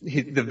 and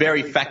the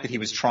very fact that he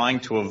was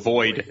trying to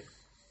avoid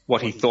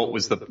what he thought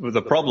was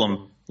the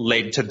problem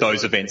led to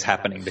those events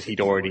happening that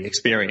he'd already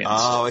experienced.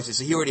 Oh, I see.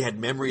 So he already had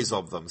memories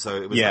of them. So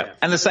it was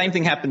and the same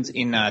thing happens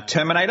in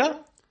Terminator.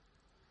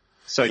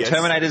 So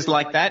Terminator's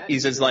like that.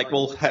 Is like,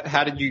 well,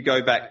 how did you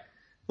go back?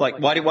 Like,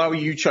 why were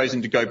you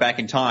chosen to go back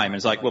in time? And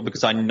it's like, well,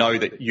 because I know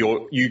that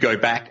you go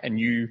back and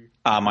you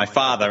are my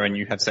father and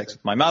you have sex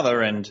with my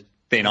mother, and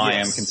then I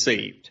am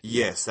conceived.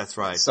 Yes, that's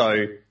right.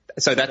 So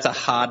that's a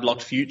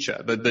hard-locked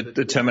future.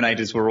 The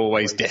Terminators were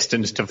always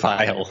destined to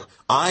fail.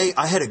 I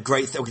had a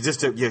great just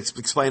to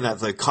explain that,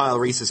 though. Kyle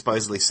Reese is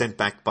supposedly sent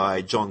back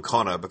by John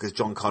Connor because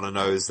John Connor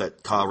knows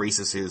that Kyle Reese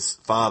is his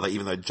father,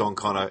 even though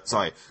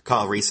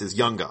Kyle Reese is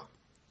younger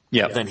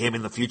than him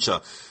in the future.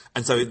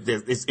 And so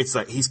it's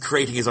like he's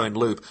creating his own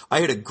loop.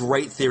 I heard a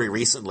great theory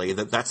recently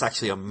that that's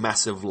actually a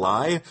massive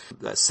lie.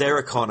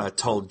 Sarah Connor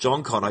told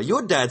John Connor,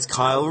 your dad's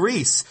Kyle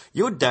Reese.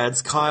 Your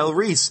dad's Kyle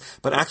Reese.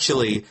 But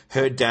actually,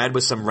 her dad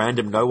was some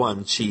random no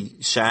one she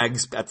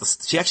shags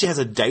she actually has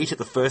a date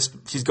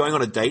she's going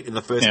on a date in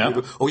the first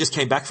movie, or just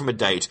came back from a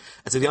date.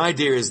 And so the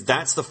idea is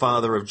that's the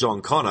father of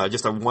John Connor,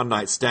 just a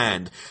one-night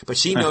stand. But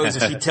she knows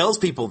if she tells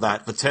people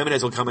that, the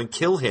Terminators will come and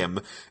kill him.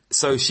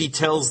 So she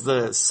tells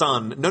the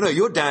son, no,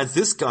 your dad's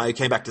this guy who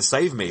came back to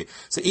save me.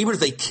 So even if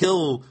they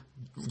kill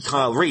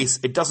Kyle Reese,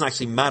 it doesn't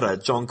actually matter.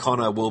 John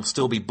Connor will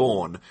still be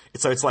born.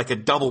 So it's like a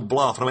double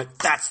bluff. And I went,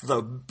 that's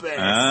the best.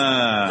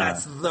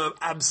 That's the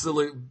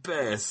absolute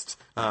best.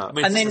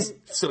 And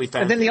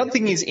then the other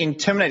thing is in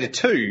Terminator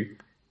 2,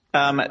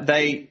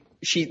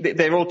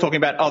 they're all talking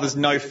about, there's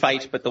no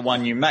fate but the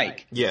one you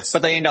make. Yes.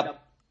 But they end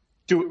up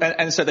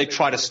and so they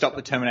try to stop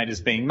the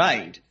Terminators being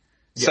made.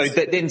 Yes. So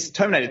then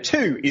Terminator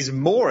 2 is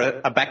more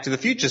a Back to the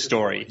Future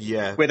story.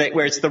 Yeah.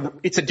 Where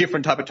it's a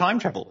different type of time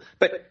travel.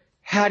 But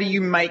how do you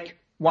make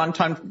one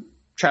time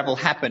travel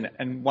happen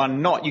and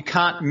one not? You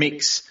can't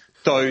mix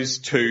those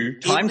two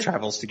time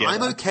travels together.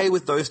 I'm okay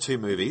with those two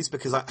movies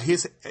because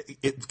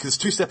because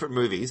two separate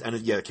movies and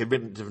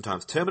written at different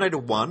times. Terminator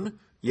 1,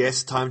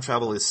 yes, time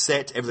travel is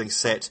set, everything's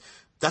set.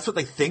 That's what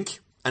they think.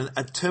 And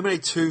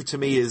Terminator 2 to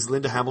me is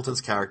Linda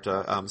Hamilton's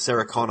character,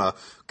 Sarah Connor,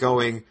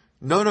 going,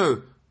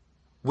 no,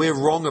 we're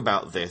wrong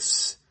about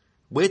this.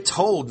 We're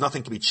told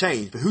nothing can be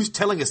changed, but who's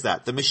telling us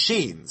that? The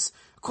machines.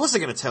 Of course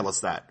they're going to tell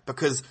us that,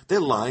 because they're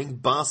lying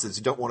bastards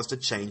who don't want us to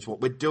change what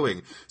we're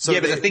doing. So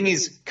but the thing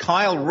is,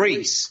 Kyle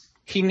Reese,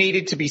 he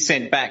needed to be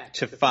sent back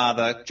to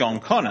Father John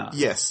Connor.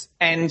 Yes.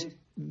 And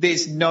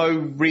there's no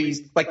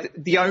reason,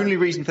 the only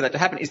reason for that to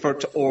happen is for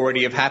it to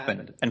already have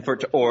happened, and for it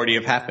to already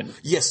have happened.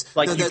 Yes.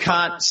 You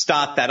can't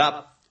start that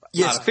up.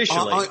 Yes,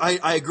 artificially.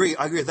 I agree.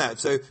 I agree with that.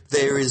 So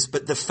there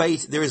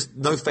is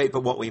no fate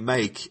but what we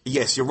make.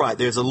 Yes, you're right.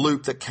 There's a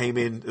loop that came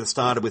in that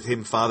started with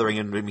him fathering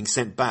and being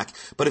sent back.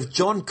 But if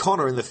John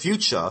Connor in the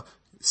future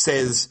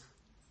says,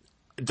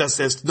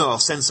 no, I'll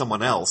send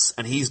someone else,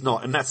 and he's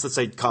not, and let's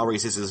say Kyle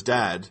Reese is his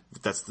dad,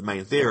 that's the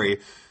main theory,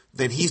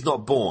 then he's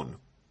not born.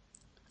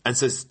 And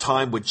so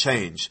time would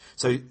change.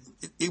 So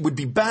it would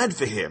be bad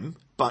for him,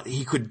 but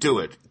he could do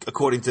it,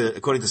 according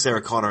to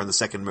Sarah Connor in the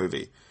second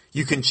movie.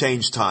 You can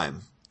change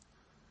time.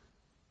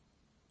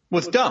 Well,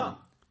 it's dumb.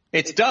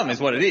 It's dumb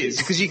is what it is,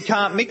 because you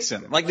can't mix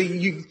them.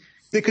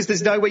 Because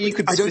there's no way you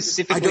could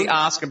specifically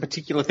ask a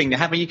particular thing to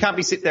happen. You can't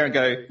be sit there and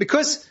go,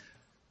 because,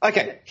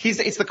 okay,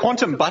 it's the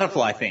quantum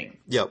butterfly thing.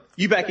 Yep.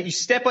 You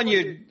step on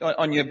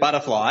your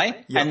butterfly,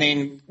 yep. and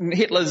then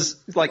Hitler's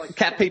like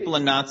cat people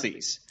and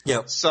Nazis.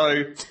 Yep.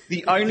 So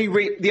the only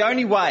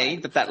way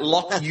that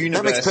locked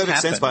universe that makes perfect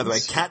happens, sense, by the way.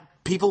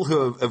 People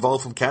who have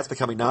evolved from cats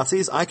becoming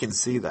Nazis, I can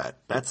see that.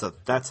 That's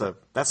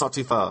not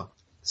too far.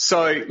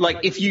 So, like,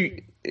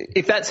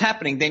 if that's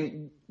happening,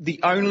 then the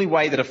only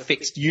way that a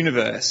fixed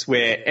universe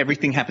where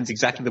everything happens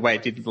exactly the way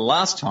it did the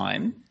last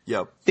time,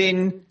 yep.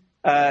 then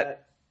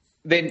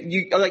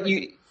you.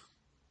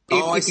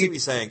 I see what you're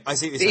saying.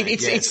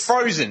 It's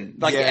frozen.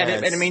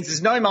 And it means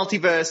there's no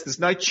multiverse, there's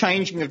no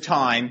changing of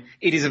time.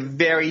 It is a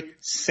very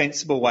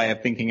sensible way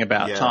of thinking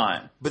about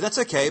time. But that's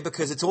okay,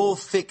 because it's all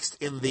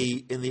fixed in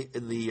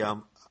the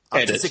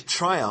artistic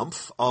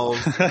triumph of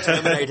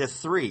Terminator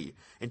 3.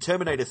 In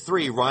Terminator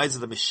 3, Rise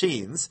of the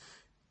Machines,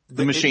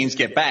 the machines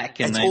get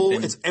back, and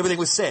everything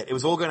was set. It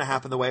was all going to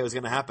happen the way it was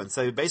going to happen.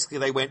 So basically,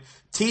 they went,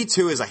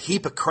 T2 is a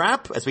heap of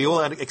crap, as we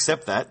all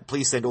accept that.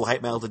 Please send all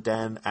hate mail to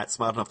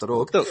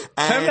dan@smartenough.org. Look,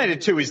 Terminator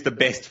 2 is the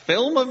best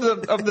film of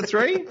the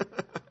three,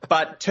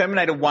 but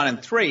Terminator 1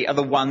 and 3 are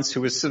the ones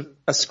who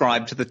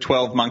ascribe to the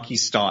 12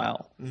 Monkeys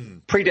style.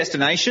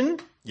 Predestination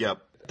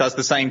does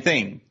the same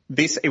thing.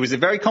 It was a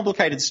very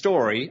complicated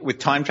story with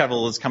time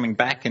travelers coming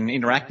back and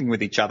interacting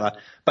with each other,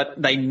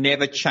 but they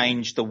never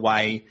changed the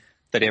way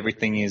that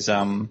everything is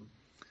that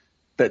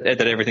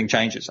everything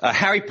changes.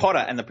 Harry Potter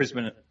and the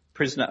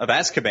Prisoner of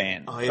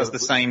Azkaban does the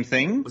same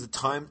thing. Was it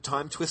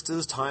time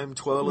twisters, time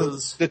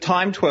twirlers? The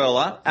time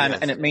twirler,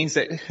 and it means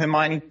that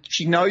Hermione,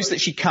 she knows that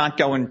she can't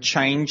go and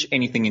change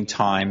anything in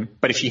time,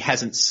 but if she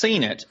hasn't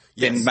seen it,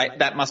 then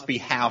that must be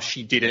how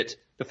she did it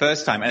the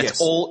first time. And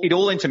it all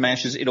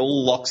intermeshes, it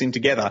all locks in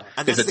together.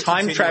 And there's a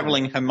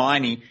time-traveling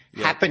Hermione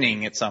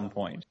happening at some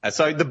point.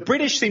 So the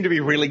British seem to be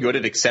really good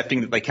at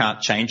accepting that they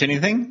can't change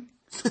anything.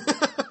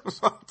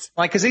 Right.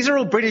 Like, because these are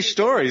all British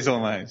stories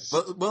almost.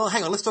 Well,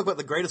 hang on. Let's talk about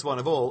the greatest one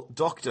of all,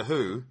 Doctor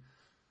Who.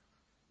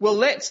 Well,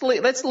 let's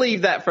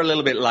leave that for a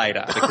little bit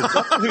later,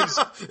 because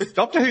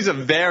Doctor Who's a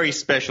very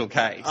special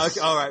case. Okay,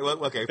 all right.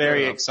 Well, okay.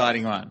 Very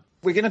exciting one.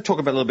 We're going to talk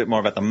a little bit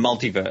more about the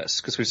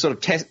multiverse, because we've sort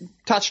of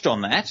touched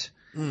on that.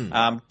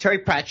 Terry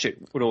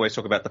Pratchett would always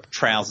talk about the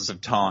trousers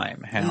of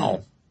time,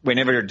 how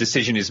whenever a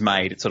decision is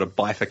made, it sort of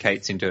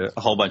bifurcates into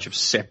a whole bunch of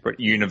separate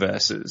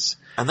universes.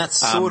 And that's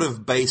sort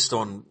of based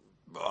on,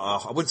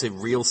 I wouldn't say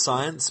real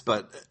science,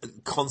 but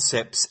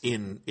concepts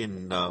in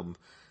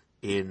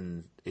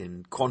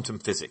quantum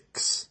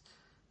physics.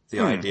 The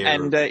idea,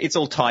 and it's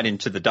all tied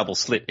into the double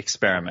slit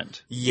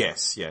experiment.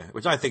 Yes, yeah.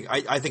 Which I think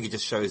it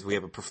just shows we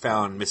have a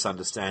profound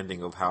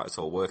misunderstanding of how it's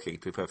all working,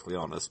 to be perfectly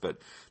honest. But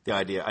the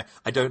idea,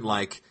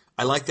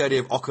 I like the idea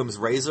of Occam's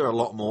razor a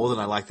lot more than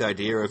I like the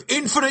idea of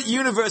infinite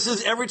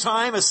universes every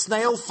time a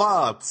snail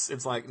farts.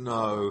 It's like,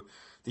 no.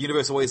 The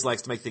universe always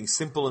likes to make things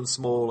simple and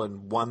small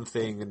and one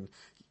thing, and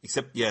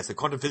so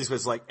quantum physics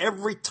was like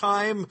every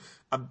time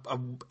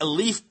a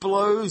leaf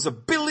blows, a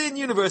billion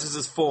universes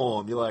is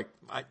formed. You're like,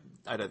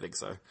 I don't think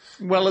so.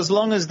 Well, as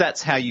long as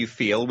that's how you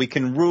feel, we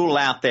can rule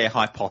out their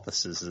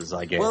hypotheses,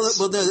 I guess.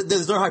 Well,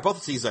 there's no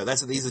hypotheses though.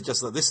 These are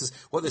just this is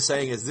what they're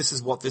saying is this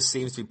is what this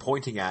seems to be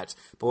pointing at.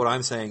 But what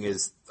I'm saying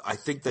is I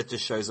think that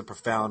just shows a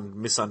profound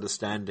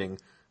misunderstanding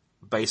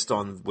based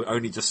on we're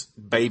only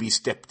just baby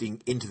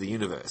stepping into the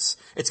universe.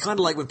 It's kind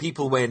of like when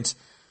people went,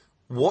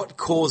 what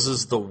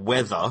causes the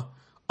weather?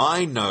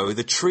 I know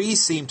the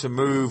trees seem to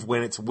move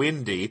when it's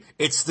windy.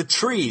 It's the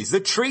trees. The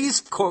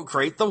trees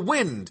create the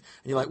wind.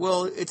 And you're like,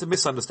 well, it's a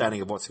misunderstanding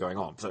of what's going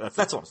on. So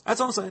that's all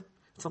I'm saying.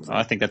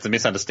 I think that's a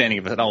misunderstanding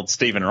of an old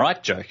Stephen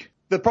Wright joke.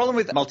 The problem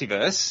with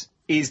multiverse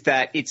is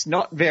that it's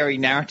not very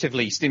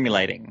narratively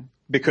stimulating,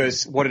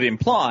 because what it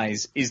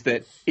implies is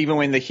that even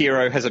when the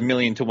hero has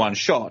 1,000,000 to 1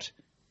 shot,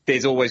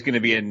 there's always going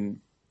to be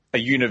a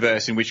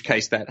universe in which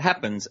case that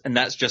happens, and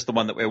that's just the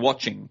one that we're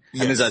watching.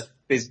 Yes. And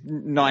there's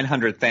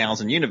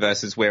 900,000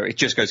 universes where it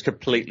just goes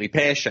completely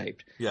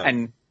pear-shaped. Yeah.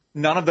 And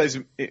none of those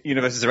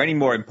universes are any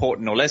more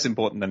important or less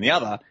important than the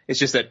other. It's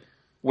just that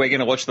we're going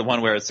to watch the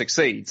one where it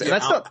succeeds. And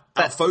that's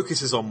our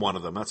focus is on one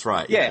of them. That's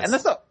right. Yeah, yes. And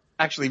that's not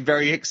actually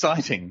very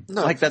exciting.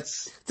 No,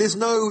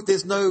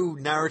 there's no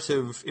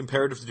narrative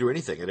imperative to do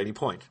anything at any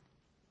point.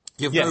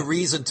 You have no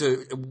reason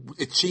to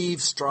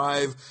achieve,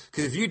 strive,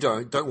 because if you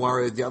don't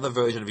worry, the other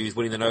version of you is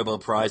winning the Nobel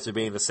Prize for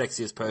being the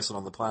sexiest person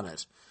on the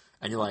planet.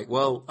 And you're like,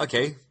 well,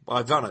 okay,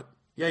 I've done it.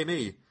 Yay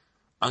me.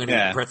 I'm going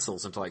to eat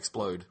pretzels until I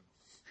explode.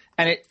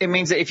 And it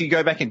means that if you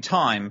go back in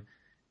time,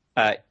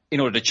 in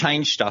order to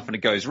change stuff and it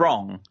goes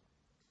wrong,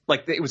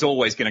 like it was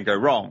always going to go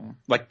wrong.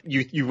 Like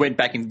you went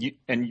back and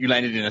you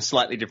landed in a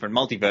slightly different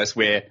multiverse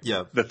where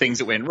the things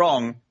that went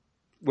wrong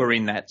were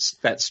in that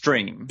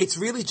stream. It's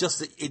really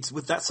just it's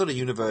with that sort of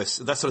universe,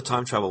 that sort of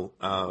time travel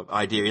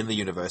idea in the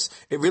universe.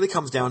 It really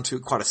comes down to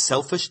quite a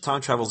selfish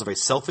time travel is a very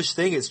selfish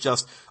thing. It's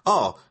just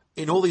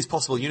in all these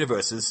possible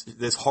universes,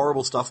 there's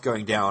horrible stuff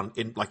going down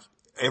in, like,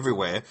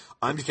 everywhere.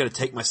 I'm just going to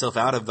take myself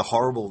out of the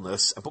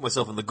horribleness and put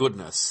myself in the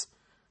goodness.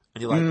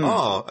 And you're like,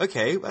 oh,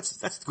 okay,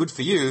 that's good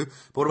for you.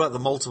 But what about the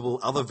multiple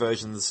other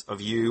versions of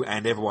you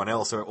and everyone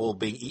else who are all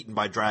being eaten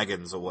by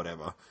dragons or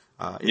whatever?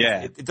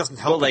 It doesn't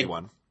help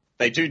anyone.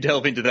 They do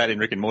delve into that in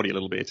Rick and Morty a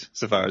little bit,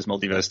 so far as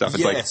multiverse stuff.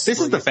 It's yes,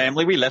 this is the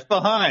family we left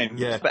behind.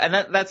 Yeah. And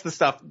that's the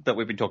stuff that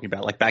we've been talking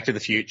about, like Back to the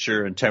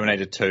Future and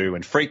Terminator 2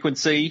 and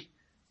Frequency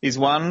is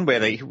one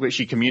where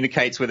she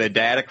communicates with her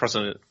dad across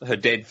her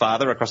dead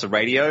father across a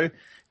radio.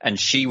 And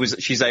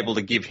she's able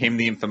to give him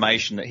the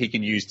information that he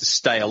can use to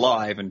stay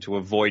alive and to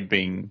avoid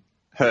being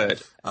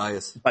hurt. Ah,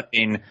 yes.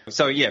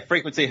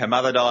 Frequency, her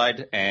mother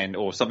died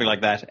or something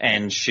like that.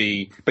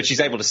 But she's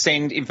able to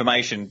send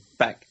information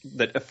back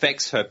that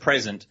affects her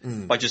present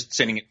by just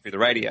sending it through the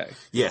radio.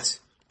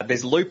 Yes.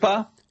 There's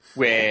Looper,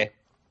 where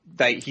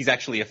he's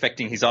actually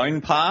affecting his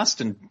own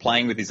past and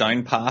playing with his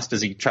own past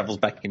as he travels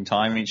back in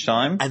time each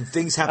time. And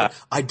things happen.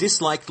 I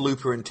disliked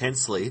Looper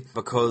intensely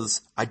because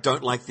I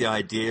don't like the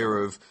idea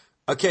of,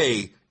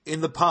 okay, in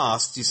the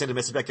past, you send a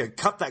message back,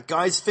 cut that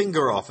guy's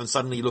finger off, and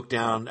suddenly you look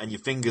down and your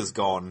finger's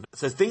gone.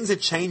 So things are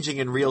changing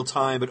in real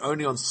time, but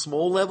only on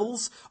small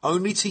levels,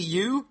 only to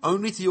you,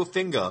 only to your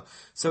finger.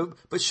 So,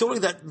 but surely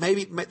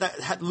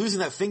losing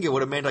that finger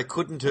would have meant I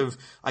couldn't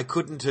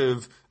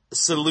have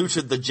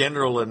saluted the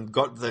general and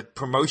got the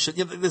promotion.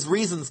 There's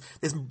reasons,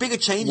 there's bigger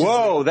changes.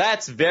 Whoa,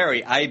 that's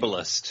very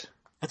ableist.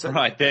 That's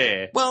right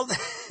there. Well,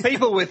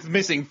 people with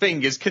missing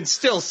fingers can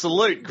still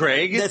salute,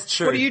 Greg. That's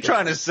true. What are you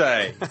trying to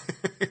say?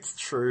 It's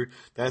true.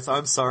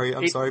 I'm sorry.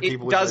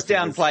 People. It does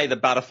downplay the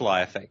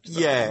butterfly effect. Though.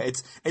 Yeah,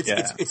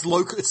 it's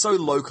local. It's so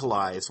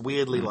localized,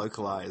 weirdly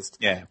localized.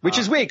 Yeah, which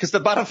is weird because the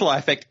butterfly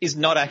effect is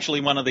not actually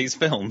one of these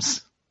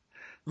films.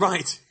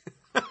 Right.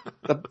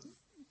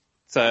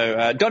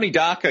 So Donnie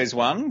Darko's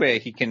one where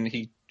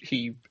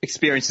he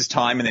experiences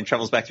time and then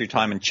travels back through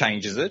time and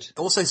changes it. It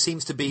also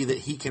seems to be that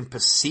he can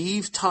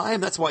perceive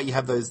time. That's why you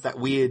have that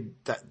weird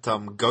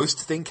ghost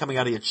thing coming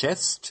out of your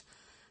chest.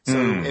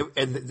 So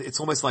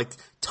it's almost like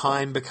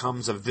time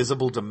becomes a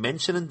visible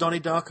dimension in Donnie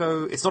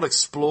Darko. It's not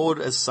explored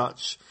as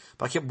such,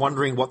 but I kept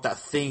wondering what that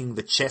thing,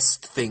 the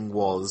chest thing,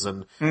 was.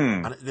 And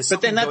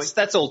but then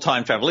that's all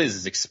time travel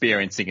is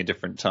experiencing a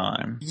different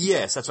time.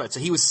 Yes, that's right.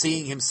 So he was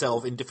seeing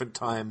himself in different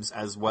times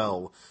as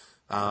well.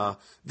 Now,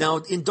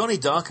 in Donnie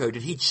Darko,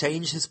 did he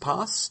change his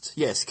past?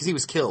 Yes, because he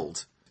was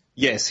killed.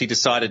 Yes, he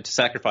decided to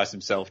sacrifice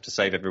himself to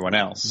save everyone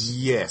else.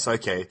 Yes,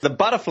 okay. The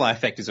butterfly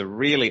effect is a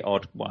really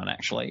odd one,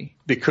 actually,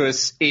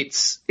 because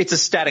it's a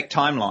static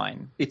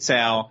timeline. It's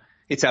our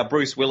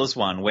Bruce Willis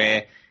one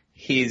where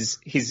his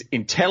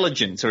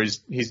intelligence or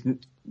his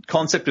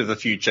concept of the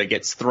future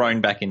gets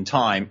thrown back in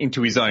time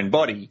into his own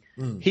body.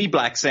 He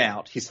blacks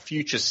out. His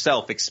future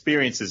self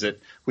experiences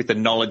it with the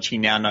knowledge he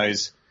now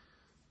knows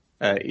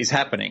is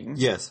happening.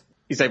 Yes.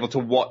 He's able to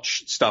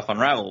watch stuff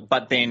unravel.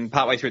 But then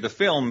partway through the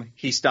film,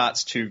 he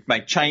starts to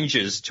make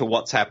changes to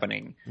what's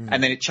happening.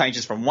 And then it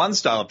changes from one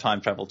style of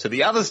time travel to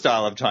the other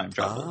style of time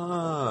travel.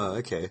 Ah,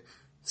 okay.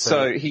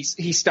 So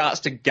he starts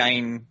to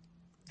gain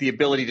the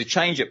ability to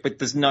change it, but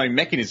there's no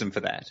mechanism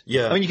for that.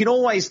 Yeah. I mean, you can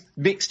always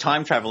mix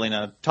time travel in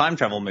a time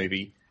travel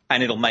movie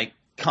and it'll make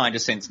kind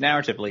of sense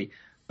narratively,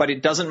 but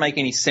it doesn't make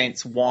any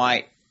sense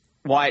why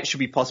it should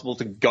be possible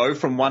to go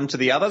from one to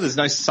the other. There's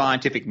no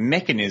scientific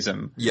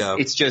mechanism. Yeah.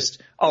 It's just,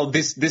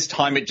 this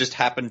time it just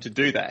happened to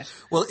do that.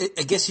 Well,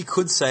 I guess you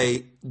could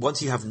say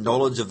once you have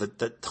knowledge of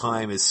that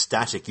time is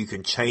static, you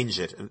can change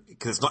it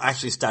because it's not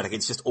actually static.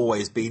 It's just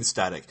always been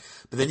static.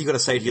 But then you've got to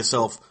say to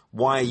yourself,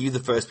 why are you the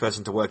first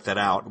person to work that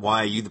out?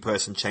 Why are you the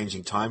person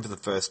changing time for the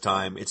first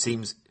time? It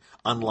seems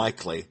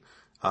unlikely.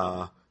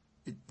 All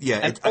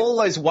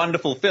those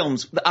wonderful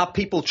films are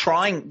people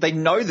trying. They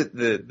know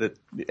that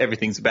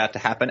everything's about to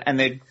happen, and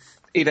they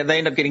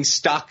end up getting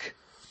stuck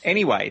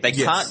anyway. They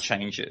can't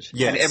change it,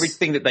 and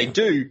everything that they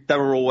do, they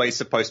were always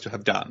supposed to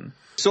have done.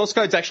 Source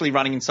Code's actually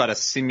running inside a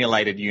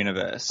simulated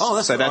universe. Oh,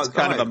 that's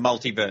kind of a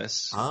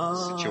multiverse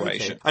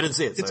situation. Okay. I didn't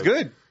see it. It's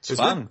good. It's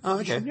fun. Good? Oh,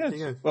 okay. There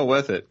you go. Well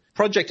worth it.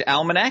 Project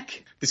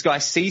Almanac. This guy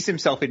sees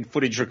himself in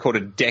footage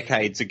recorded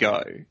decades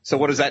ago. So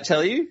what does that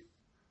tell you?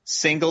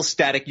 Single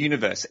static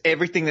universe.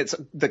 Everything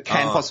that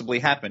can possibly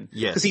happen.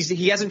 Yes. Because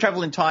he hasn't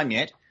traveled in time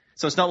yet.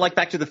 So it's not like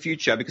Back to the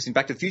Future, because in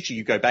Back to the Future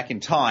you go back in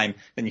time,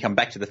 then you come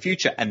back to the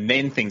future, and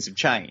then things have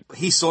changed.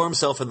 He saw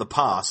himself in the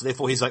past,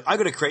 therefore he's like, I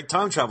got to create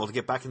time travel to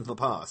get back into the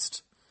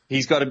past.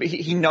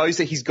 He knows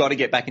that he's got to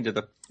get back into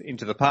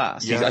the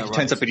past. He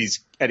turns up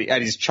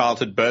at his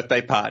childhood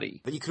birthday party.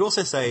 But you could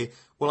also say,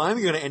 well,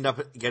 I'm going to end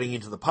up getting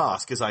into the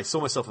past because I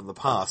saw myself in the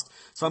past,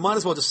 so I might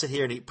as well just sit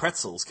here and eat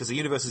pretzels because the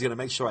universe is going to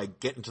make sure I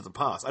get into the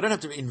past. I don't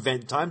have to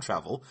invent time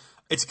travel.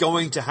 It's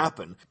going to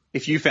happen.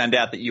 If you found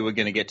out that you were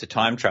going to get to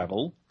time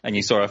travel and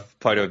you saw a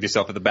photo of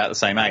yourself at about the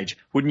same age,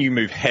 wouldn't you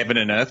move heaven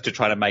and earth to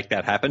try to make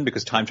that happen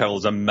because time travel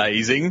is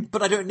amazing?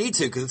 But I don't need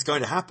to because it's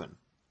going to happen.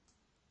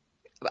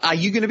 are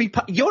you going to be?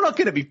 You're not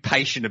going to be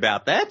patient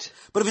about that.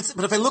 But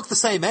if I look the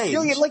same age,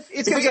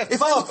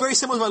 if I look very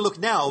similar to I look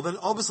now, then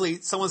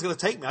obviously someone's going to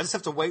take me. I just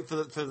have to wait for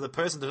the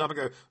person to come and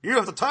go, you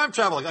have to time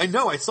travel. Like, I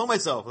know, I saw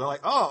myself. And they're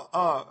like,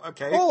 oh,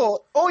 okay.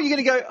 Or you're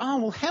going to go,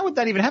 oh, well, how would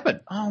that even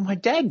happen? Oh, my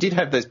dad did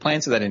have those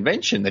plans for that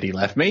invention that he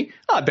left me.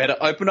 I better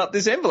open up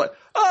this envelope.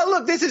 Oh,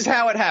 look, this is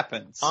how it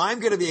happens.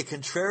 I'm going to be a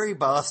contrary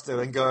bastard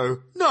and go,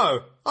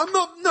 no, I'm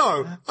not,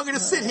 no, I'm going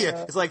to sit here.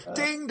 It's like,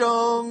 ding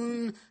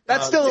dong.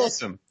 That's still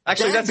awesome.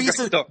 Actually, that's a great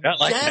story.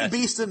 Dan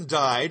Beeston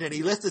died and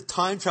he left his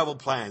time travel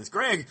plans.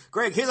 Greg,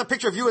 here's a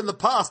picture of you in the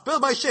past.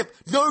 Build my ship.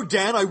 No,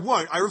 Dan, I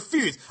won't. I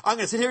refuse. I'm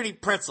going to sit here and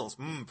eat pretzels.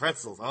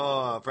 Pretzels.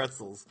 Oh,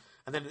 pretzels.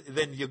 And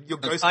then your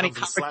ghost comes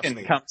and slaps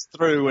me. Comes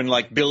through and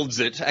like builds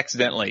it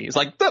accidentally. It's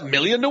like the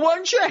 1,000,000 to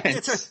 1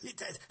 chance.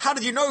 How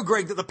did you know,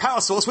 Greg, that the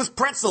power source was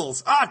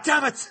pretzels? Ah,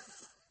 damn it!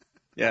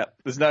 Yeah,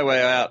 there's no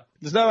way out.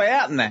 There's no way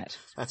out in that.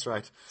 That's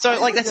right.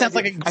 So like that sounds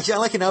like actually I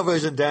like in our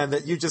version, Dan,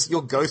 that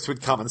your ghost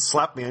would come and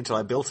slap me until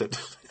I built it.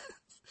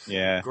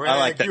 Yeah, Greg, I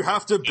like that. You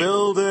have to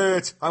build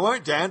it. I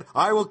won't, Dan.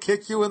 I will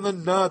kick you in the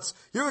nuts.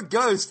 You're a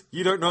ghost.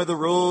 You don't know the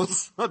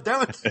rules. Oh,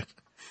 damn it!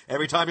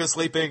 Every time you're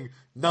sleeping,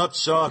 nut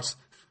shot.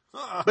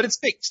 But it's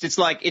fixed. It's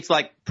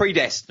like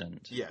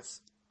predestined.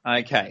 Yes.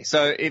 Okay.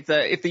 So if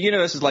the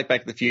universe was like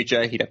Back to the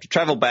Future, he'd have to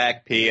travel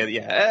back, peer,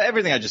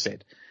 everything I just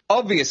said.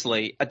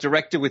 Obviously, a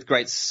director with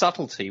great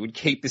subtlety would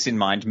keep this in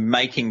mind,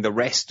 making the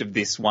rest of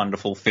this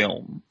wonderful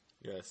film.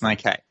 Yes.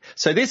 Okay.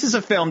 So this is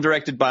a film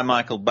directed by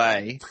Michael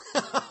Bay.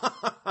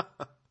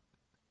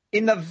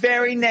 In the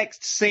very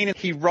next scene,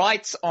 he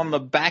writes on the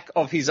back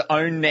of his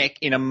own neck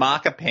in a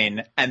marker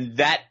pen, and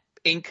that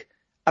ink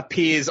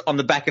appears on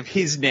the back of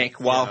his neck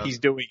while he's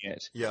doing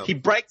it. Yeah. He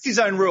breaks his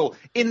own rule.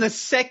 In the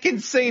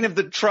second scene of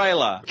the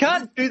trailer,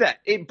 can't do that.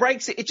 It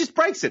breaks it. It just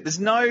breaks it. There's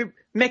no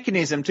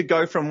mechanism to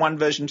go from one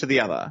version to the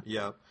other.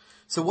 Yeah.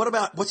 So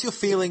what's your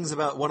feelings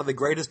about one of the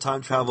greatest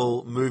time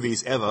travel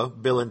movies ever,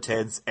 Bill and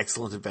Ted's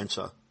Excellent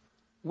Adventure?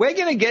 We're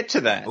going to get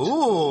to that.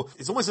 Ooh,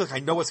 it's almost like I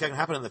know what's going to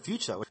happen in the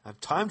future.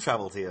 I've time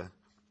traveled here.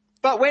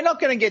 But we're not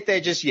going to get there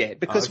just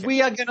yet because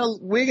we're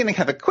going to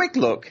have a quick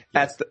look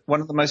at one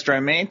of the most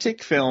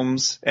romantic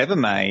films ever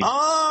made.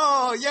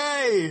 Oh,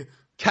 yay!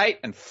 Kate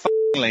and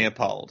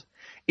Leopold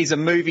is a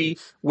movie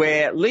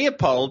where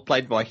Leopold,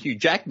 played by Hugh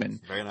Jackman,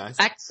 very nice,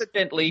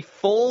 accidentally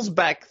falls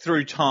back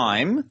through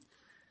time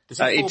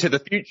into the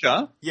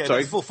future. Yeah,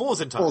 sorry,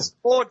 falls in time. Falls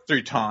forward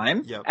through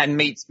time and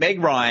meets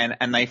Meg Ryan,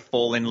 and they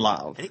fall in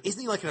love. And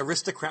isn't he like an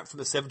aristocrat from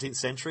the 17th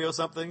century or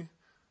something?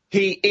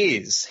 He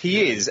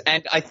is.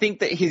 And I think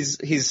that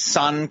his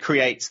son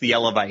creates the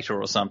elevator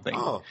or something.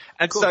 Oh,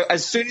 and cool. so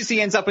as soon as he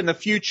ends up in the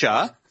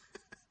future,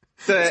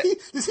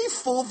 does he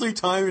fall through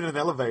time in an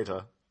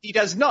elevator? He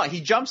does not. He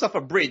jumps off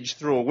a bridge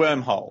through a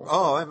wormhole.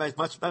 Oh, that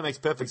makes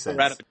perfect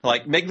sense.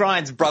 Like Meg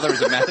Ryan's brother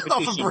is a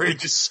mathematician who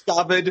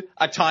discovered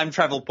a time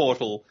travel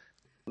portal.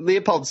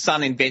 Leopold's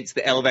son invents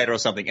the elevator or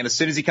something, and as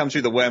soon as he comes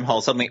through the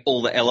wormhole, suddenly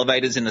all the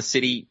elevators in the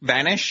city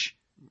vanish.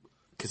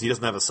 Because he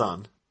doesn't have a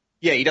son.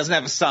 Yeah, he doesn't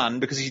have a son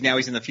because he's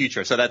in the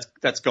future, so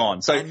that's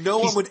gone. So and no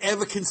one would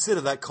ever consider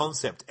that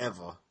concept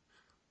ever.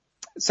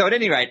 So at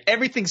any rate,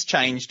 everything's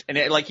changed, and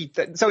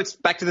so it's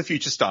Back to the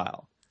Future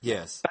style.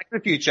 Yes, Back to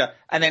the Future,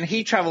 and then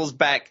he travels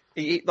back.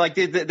 And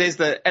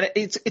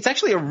it's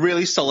actually a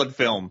really solid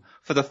film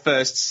for the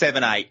first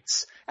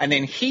 7/8, and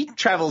then he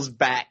travels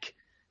back.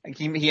 And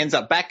he ends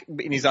up back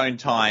in his own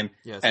time,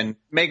 and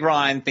Meg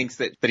Ryan thinks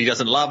that he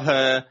doesn't love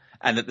her.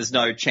 And that there's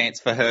no chance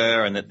for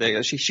her, and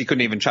that she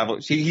couldn't even travel.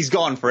 He's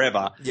gone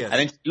forever. Yes. And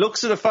then she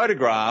looks at a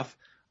photograph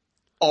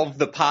of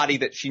the party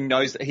that she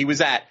knows that he was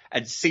at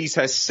and sees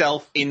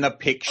herself in the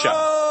picture.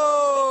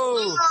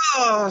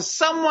 Oh!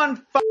 Someone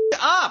fucked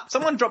up.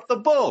 Someone dropped the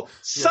ball. Yeah.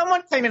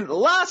 Someone came in at the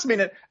last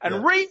minute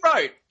and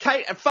rewrote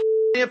Kate and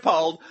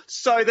Leopold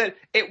so that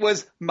it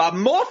was a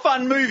more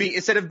fun movie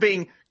instead of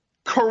being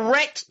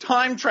correct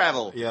time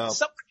travel. Yeah.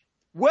 Someone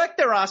worked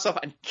their ass off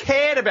and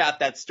cared about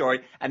that story,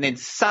 and then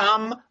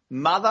some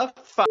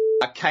motherfucker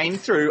came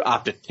through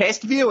after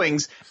test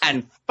viewings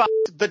and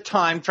fucked the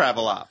time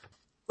travel up.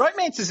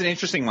 Romance is an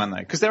interesting one, though,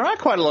 because there are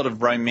quite a lot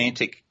of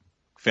romantic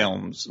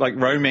films, like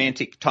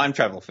romantic time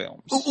travel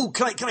films. Ooh,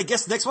 can I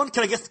guess the next one?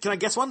 Can I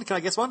guess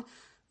one?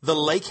 The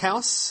Lake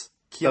House?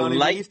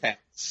 Keanu Reeves?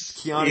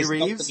 Keanu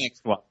Reeves? Not the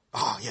next one.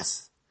 Oh,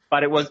 yes.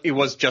 But it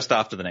was just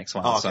after the next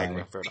one. Oh, okay,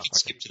 so fair enough.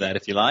 Skip to that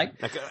if you like.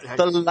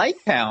 The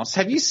Lake House.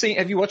 Have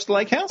you watched The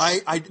Lake House?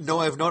 No,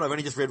 I have not. I've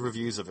only just read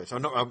reviews of it.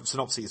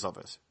 Synopses of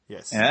it.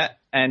 Yes. Yeah.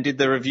 And were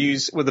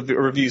the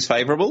reviews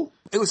favourable?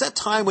 It was that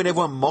time when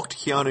everyone mocked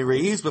Keanu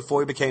Reeves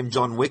before he became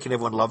John Wick, and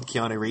everyone loved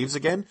Keanu Reeves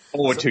again.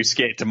 Or too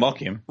scared to mock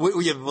him.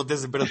 Well,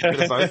 there's a bit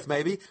of both,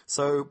 maybe.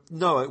 So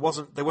no, it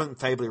wasn't. They weren't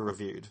favourably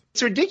reviewed.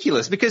 It's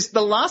ridiculous because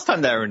the last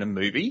time they were in a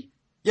movie.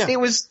 Yeah. It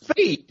was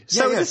speed.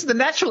 So this is the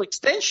natural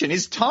extension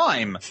is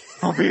time,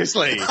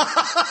 obviously.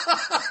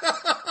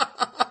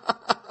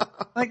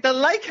 Like The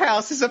Lake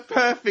House is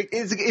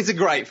a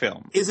great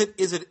film. Is it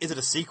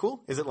a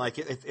sequel? Is it like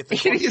if the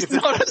clock, it is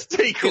not a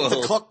sequel. If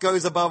the clock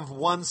goes above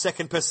 1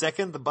 second per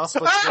second, the bus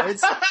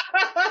explodes?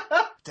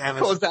 Damn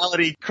it.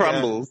 Causality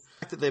crumbles. The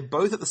fact that they're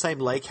both at the same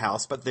lake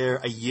house, but they're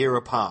a year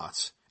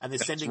apart. And they're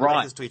sending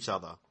letters to each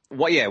other.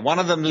 Well, yeah, one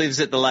of them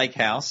lives at the lake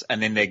house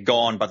and then they're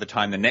gone by the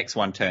time the next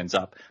one turns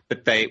up.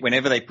 But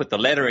whenever they put the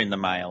letter in the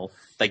mail,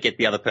 they get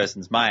the other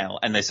person's mail.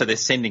 And so they're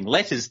sending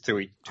letters to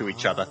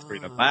each other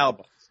through the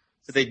mailbox.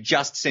 So they're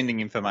just sending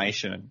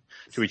information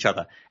to each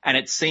other. And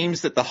it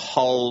seems that the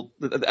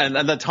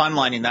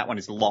timeline in that one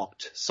is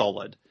locked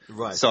solid.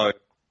 Right. So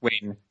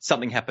when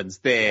something happens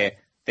there,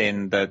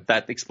 then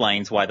that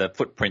explains why the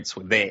footprints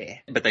were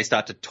there. But they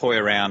start to toy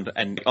around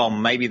and,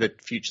 maybe the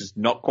future's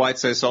not quite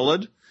so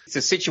solid. It's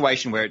a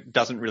situation where it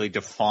doesn't really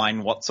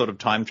define what sort of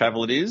time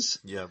travel it is.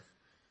 Yeah.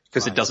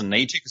 Because it doesn't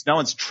need to, because no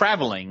one's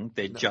traveling.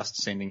 They're just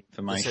sending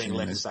information. They're sending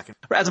letters back.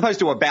 As opposed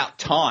to About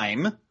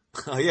Time.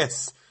 Oh,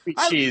 yes. Which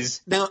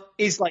is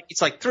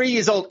like 3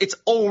 years old. It's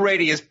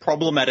already as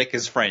problematic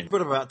as Friends.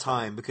 But About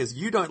Time, because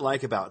you don't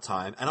like About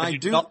Time, and I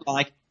do not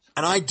like.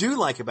 And I do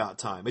like About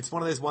Time. It's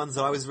one of those ones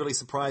that I was really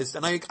surprised,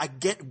 and I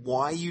get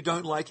why you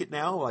don't like it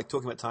now, like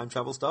talking about time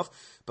travel stuff,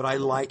 but I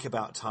like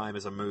About Time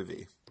as a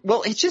movie.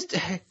 Well,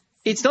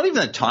 it's not even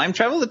the time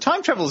travel. The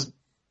time travel's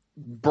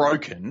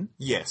broken.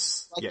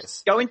 Yes,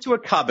 yes. Go into a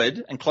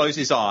cupboard and close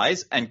his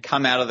eyes and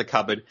come out of the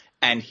cupboard,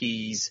 and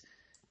he's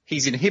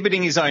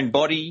inhibiting his own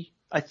body,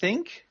 I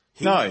think.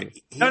 He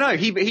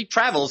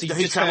travels.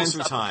 He travels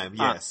through time,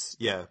 yes,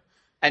 yeah.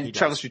 And he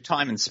travels through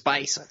time and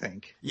space, I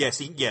think.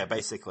 Yes,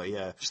 basically,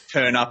 yeah. Just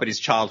turn up at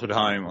his childhood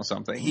home or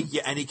something.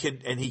 And he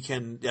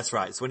can. That's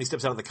right. So when he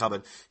steps out of the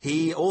cupboard,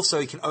 he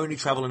can only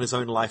travel in his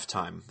own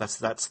lifetime. That's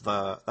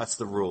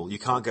the rule. You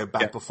can't go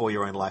back before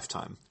your own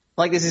lifetime.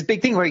 Like there's this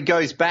big thing where he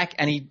goes back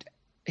and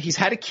he's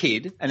had a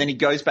kid, and then he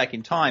goes back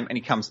in time and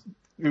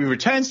he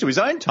returns to his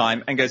own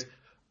time and goes,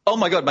 "Oh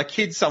my God, my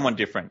kid's someone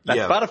different."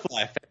 That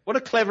butterfly effect. What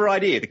a clever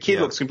idea. The kid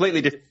looks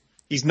completely different.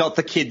 He's not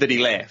the kid that he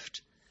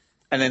left.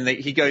 And then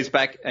he goes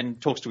back and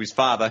talks to his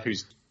father,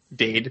 who's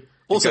dead.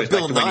 Also,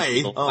 Bill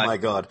Nye. Oh, my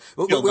God.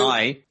 Bill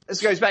Nye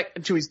goes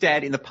back to his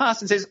dad in the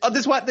past and says,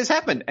 this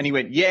happened. And he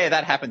went, yeah,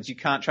 that happens. You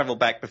can't travel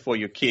back before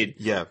your kid.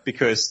 Yeah.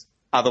 Because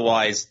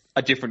otherwise,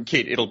 a different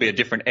kid, it'll be a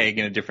different egg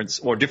and a different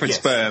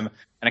sperm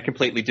and a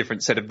completely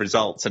different set of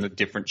results and a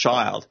different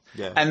child.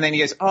 Yeah. And then he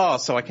goes,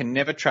 so I can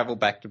never travel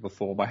back to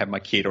before I have my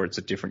kid, or it's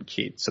a different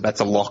kid. So that's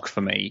a lock for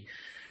me.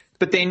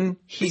 But then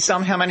he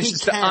somehow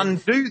manages to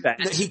undo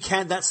that. He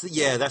can. That's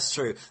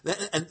true.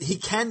 And he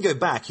can go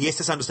back. He has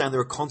to understand there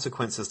are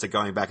consequences to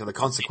going back, and the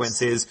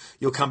consequence is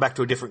you'll come back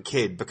to a different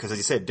kid because, as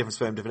you said, different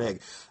sperm, different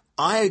egg.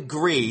 I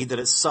agree that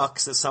it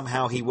sucks that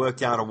somehow he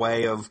worked out a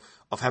way of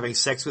having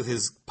sex with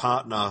his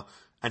partner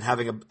and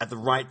having at the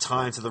right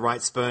time to the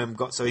right sperm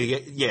got. So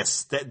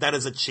that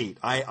is a cheat.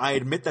 I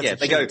admit that's a cheat.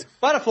 They go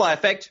butterfly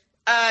effect.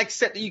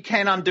 Except that you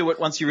can undo it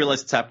once you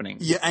realize it's happening.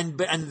 Yeah, and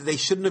they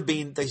shouldn't have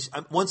been.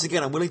 Once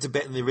again, I'm willing to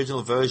bet in the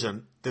original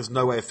version, there's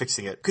no way of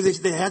fixing it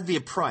because there had to be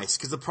a price.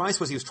 Because the price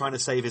was he was trying to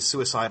save his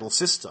suicidal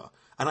sister,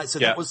 and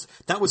that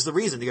was the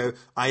reason to go.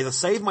 I either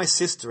save my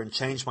sister and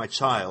change my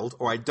child,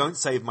 or I don't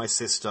save my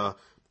sister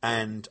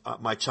and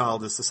my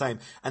child is the same.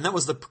 And that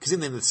was because in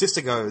the end the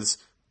sister goes,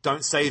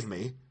 "Don't save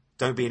me,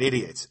 don't be an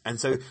idiot." And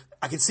so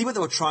I can see what they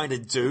were trying to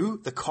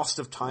do, the cost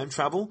of time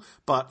travel.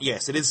 But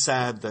yes, it is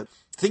sad that.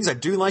 Things I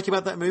do like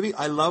about that movie,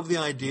 I love the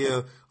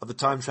idea of the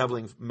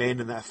time-traveling men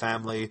in that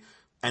family.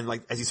 And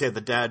like, as you said,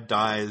 the dad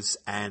dies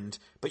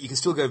but you can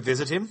still go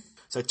visit him.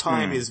 So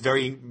time is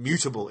very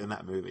mutable in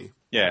that movie.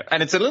 Yeah.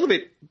 And it's a little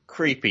bit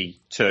creepy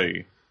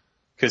too.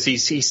 Cause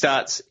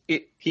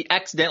he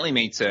accidentally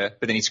meets her,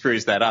 but then he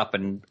screws that up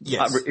and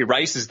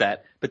erases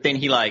that. But then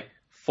he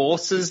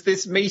forces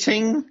this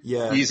meeting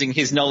using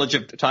his knowledge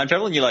of time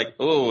travel, and you're like,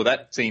 oh,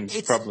 that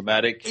seems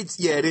problematic.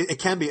 It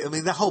can be. I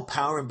mean, the whole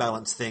power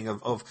imbalance thing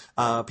of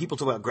people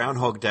talk about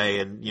Groundhog Day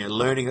and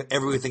learning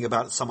everything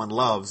about someone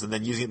loves and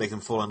then using it to make them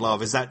fall in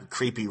love. Is that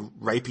creepy,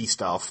 rapey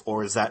stuff,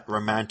 or is that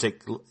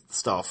romantic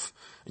stuff?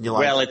 And you're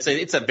like, well,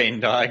 it's a Venn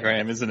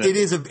diagram, isn't it?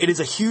 It is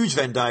a huge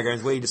Venn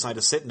diagram where you decide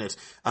to sit in it.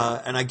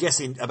 And I guess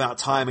in About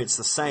Time, it's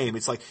the same.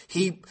 It's like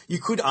you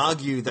could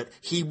argue that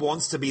he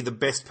wants to be the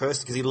best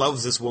person because he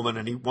loves this woman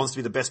and he wants to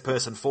be the best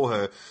person for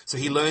her. So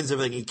he learns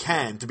everything he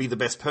can to be the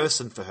best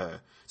person for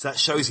her. So that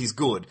shows he's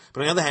good.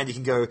 But on the other hand, you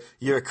can go,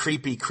 you're a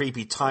creepy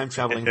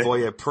time-traveling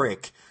voyeur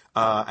prick.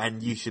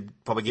 And you should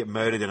probably get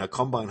murdered in a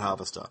combine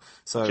harvester.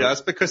 So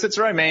just because it's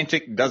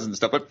romantic doesn't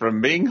stop it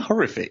from being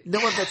horrific. No,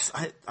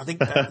 I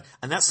think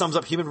and that sums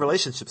up human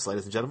relationships,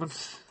 ladies and gentlemen.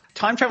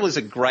 Time travel is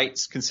a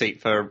great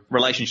conceit for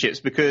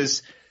relationships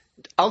because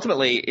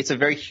ultimately it's a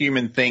very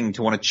human thing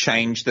to want to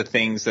change the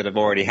things that have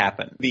already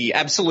happened. The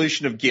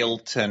absolution of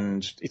guilt,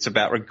 and it's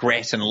about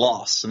regret and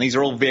loss, and these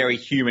are all very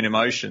human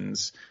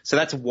emotions. So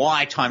that's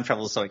why time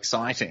travel is so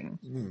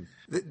exciting.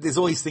 There's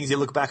all these things you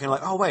look back and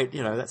like, oh wait,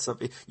 that's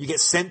something. You get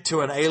sent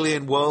to an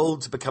alien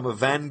world to become a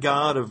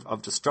vanguard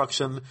of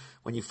destruction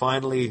when you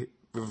finally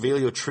reveal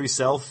your true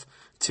self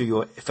to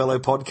your fellow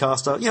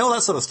podcaster. All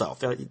that sort of stuff.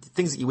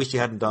 Things that you wish you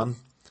hadn't done.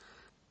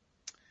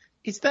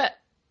 Is that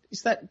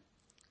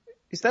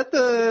Is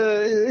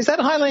that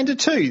Highlander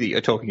 2 that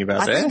you're talking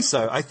about there?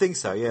 I think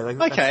so. Yeah.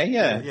 Okay.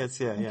 Yeah. Yeah.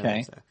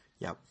 Okay. So,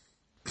 yeah.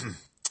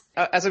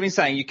 As I've been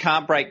saying, you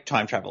can't break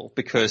time travel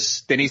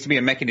because there needs to be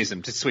a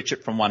mechanism to switch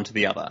it from one to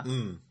the other.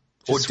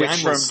 Or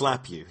Dan will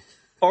slap you.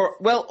 Or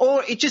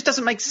it just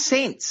doesn't make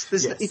sense.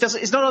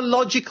 It's not a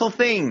logical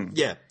thing.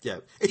 Yeah.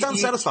 It's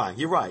unsatisfying.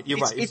 You're right.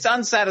 It's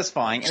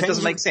unsatisfying and it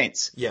doesn't make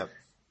sense. Yeah.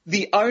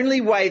 The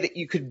only way that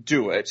you could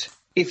do it,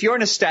 if you're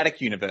in a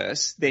static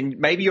universe, then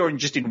maybe you're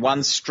just in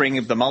one string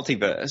of the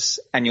multiverse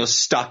and you're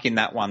stuck in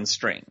that one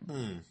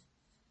string.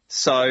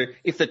 So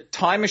if the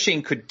time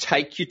machine could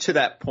take you to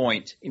that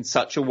point in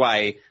such a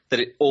way that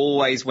it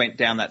always went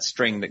down that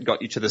string that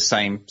got you to the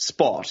same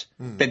spot,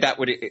 then that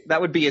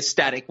would be a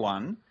static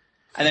one.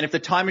 And then if the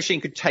time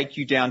machine could take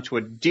you down to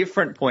a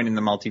different point in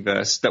the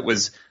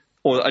multiverse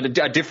or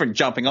a different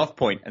jumping off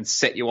point and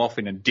set you off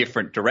in a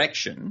different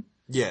direction.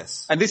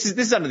 Yes. And this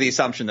is under the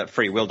assumption that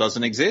free will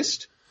doesn't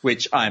exist,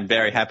 which I'm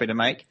very happy to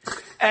make.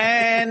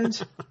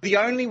 And the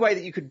only way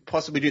that you could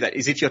possibly do that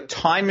is if your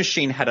time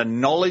machine had a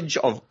knowledge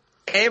of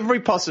every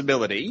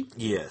possibility.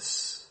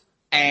 Yes.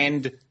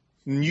 And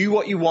knew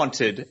what you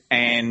wanted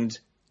and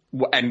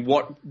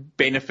what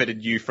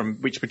benefited you from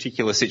which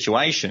particular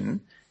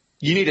situation.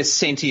 You need a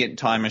sentient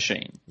time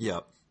machine.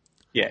 Yep.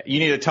 Yeah, you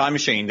need a time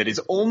machine that is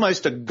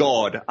almost a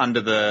god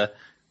under the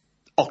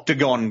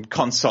octagon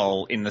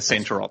console in the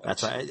center of it.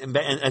 That's right.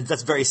 And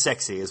that's very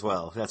sexy as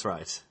well. That's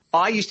right.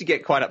 I used to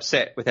get quite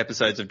upset with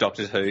episodes of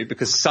Doctor Who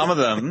because some of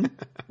them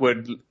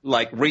would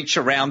reach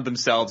around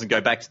themselves and go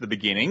back to the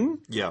beginning.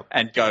 Yeah.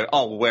 And go,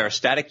 oh, well, we're a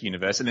static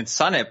universe. And then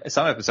some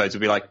episodes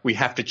would be like, we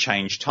have to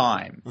change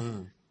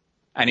time.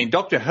 And in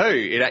Doctor Who,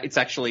 it's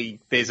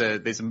actually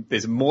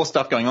there's more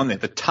stuff going on there.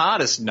 The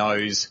TARDIS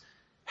knows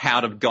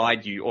how to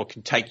guide you or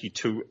can take you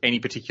to any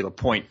particular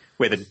point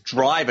where the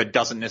driver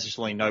doesn't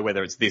necessarily know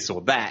whether it's this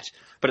or that.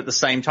 But at the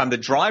same time, the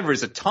driver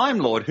is a Time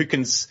Lord who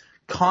can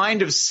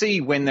kind of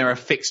see when there are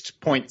fixed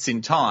points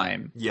in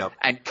time. Yep.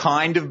 And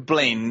kind of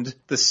blend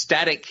the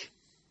static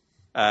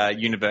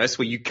universe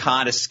where you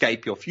can't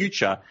escape your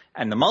future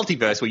and the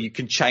multiverse where you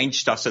can change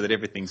stuff so that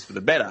everything's for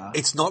the better.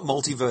 It's not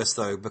multiverse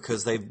though,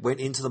 because they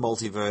went into the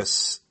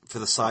multiverse for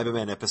the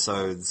Cybermen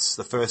episodes,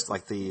 the first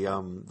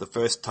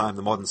time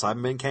the modern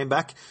Cybermen came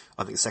back,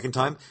 I think the second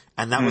time,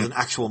 and that was an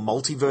actual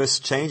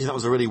multiverse change, and that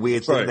was a really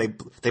weird thing.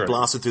 Right. They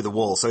blasted through the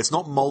wall. So it's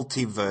not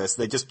multiverse,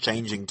 they're just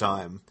changing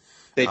time.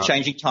 They're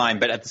changing time,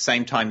 but at the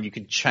same time you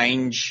can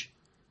change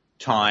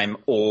time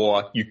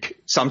or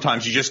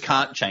sometimes you just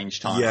can't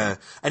change time. Yeah.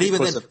 And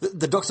even then,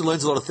 the Doctor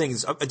learns a lot of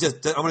things. I'm going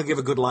to give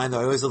a good line though.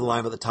 I always love the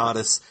line about the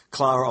TARDIS.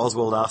 Clara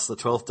Oswald asks the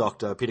 12th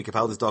Doctor, Peter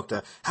Capaldi's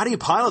Doctor, how do you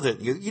pilot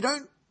it? You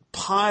don't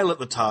pilot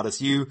the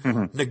TARDIS, you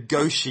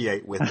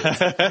negotiate with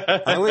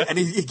it. And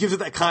he gives it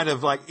that kind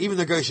of even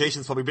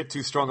negotiation's probably a bit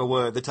too strong a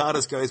word. The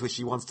TARDIS goes where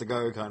she wants to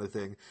go kind of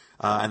thing.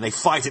 And they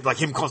fight it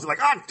him constantly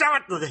damn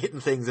it! They're hitting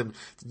things and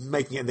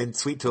making it and then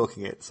sweet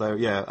talking it. So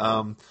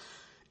yeah,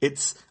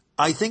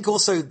 I think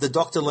also the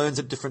Doctor learns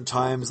at different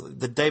times.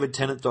 The David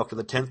Tennant Doctor,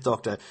 the 10th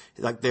Doctor,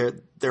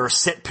 there are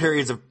set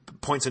periods of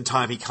points in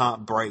time he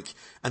can't break.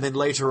 And then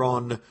later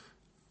on,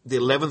 the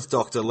 11th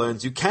Doctor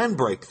learns you can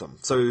break them.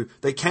 So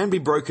they can be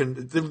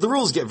broken. The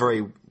rules get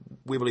very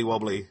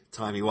wibbly-wobbly,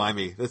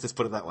 timey-wimey. Let's just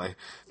put it that way.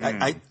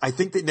 I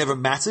think they never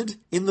mattered.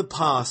 In the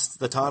past,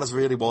 the TARDIS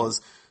really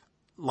was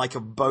like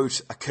a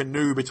boat, a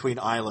canoe between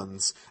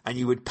islands, and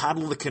you would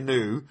paddle the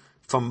canoe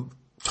from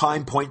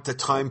time point to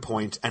time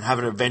point and have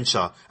an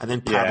adventure and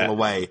then paddle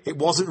away. It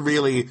wasn't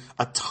really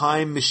a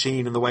time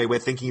machine in the way we're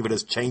thinking of it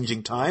as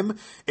changing time.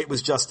 It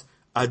was just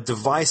a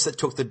device that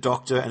took the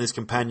Doctor and his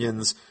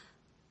companions,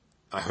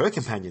 her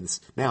companions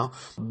now,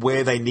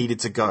 where they needed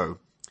to go.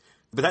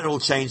 But that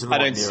all changed in the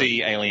modern era. I don't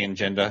see alien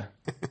gender.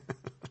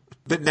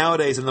 But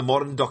nowadays in the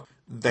modern Doctor,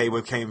 they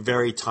became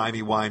very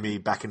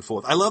timey-wimey back and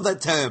forth. I love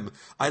that term.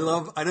 I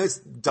know it's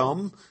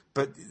dumb,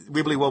 but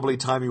wibbly-wobbly,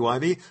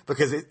 timey-wimey,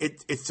 because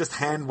it's just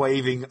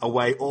hand-waving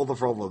away all the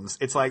problems.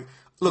 It's like,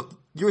 look,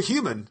 you're a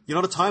human.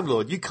 You're not a Time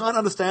Lord. You can't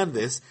understand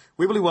this.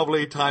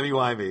 Wibbly-wobbly,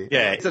 timey-wimey.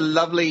 Yeah, it's a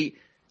lovely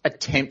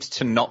attempt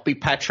to not be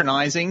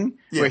patronizing,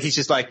 where he's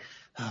just like,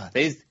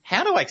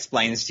 how do I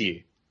explain this to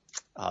you?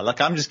 Oh, look,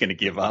 I'm just going to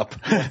give up.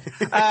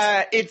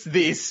 It's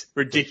this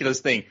ridiculous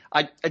thing.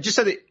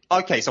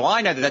 So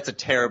I know that that's a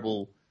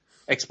terrible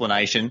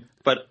explanation,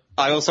 but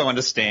I also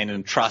understand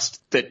and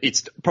trust that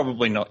it's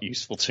probably not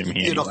useful to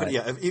me anyway.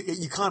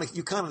 You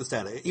can't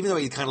understand it. Even though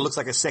he kind of looks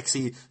like a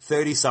sexy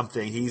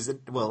 30-something, she's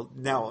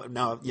now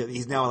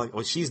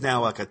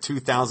like a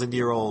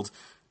 2,000-year-old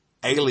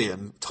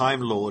alien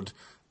Time Lord.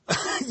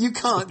 You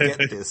can't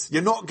get this.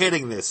 You're not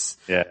getting this.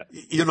 Yeah.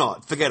 You're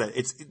not. Forget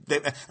it.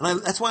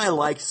 That's why I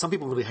like, some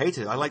people really hate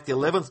it. I like the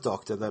 11th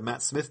Doctor, the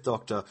Matt Smith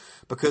Doctor,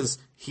 because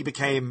he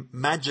became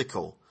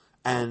magical.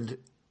 And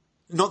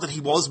not that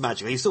he was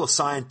magical. He's still a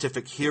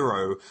scientific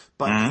hero,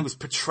 but he was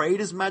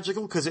portrayed as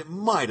magical because it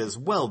might as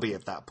well be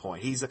at that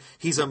point.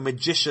 He's a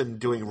magician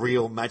doing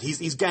real magic.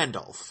 He's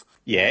Gandalf.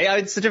 Yeah,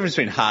 it's the difference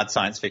between hard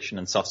science fiction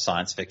and soft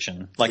science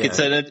fiction. Like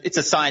Yeah. it's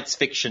a science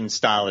fiction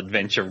style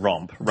adventure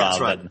romp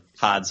rather right. than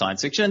hard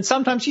science fiction. And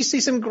sometimes you see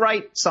some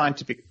great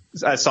scientific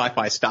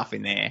sci-fi stuff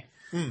in there,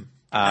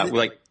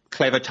 like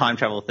clever time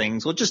travel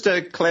things or just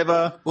a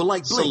clever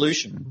Blink.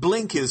 solution.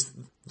 Blink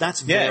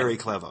that's very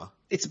clever.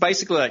 It's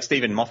basically like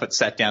Stephen Moffat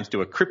sat down to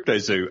do a crypto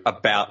zoo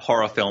about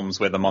horror films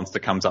where the monster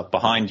comes up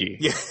behind you.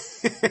 Yeah.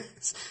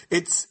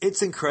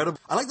 It's incredible.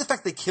 I like the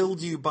fact they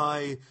killed you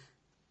by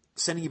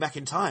sending you back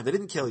in time. They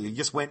didn't kill you. You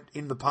just went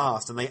in the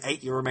past and they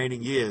ate your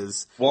remaining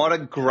years. What a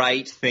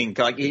great thing.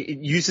 Like it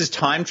uses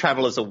time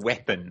travel as a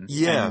weapon.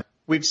 Yeah. And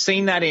we've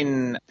seen that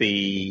in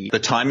the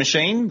Time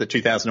Machine, the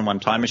 2001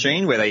 Time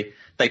Machine, where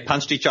they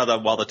punched each other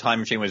while the time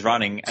machine was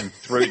running and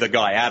threw the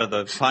guy out of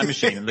the time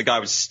machine and the guy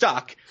was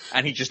stuck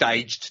and he just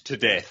aged to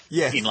death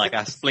in like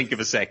a blink of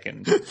a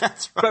second.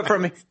 That's right.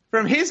 But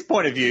from his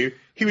point of view,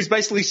 he was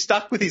basically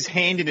stuck with his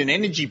hand in an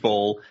energy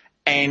ball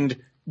and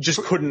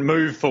just couldn't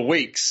move for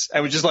weeks.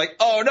 And was just like,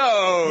 oh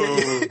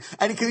no!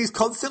 And because he's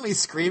constantly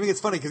screaming, it's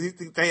funny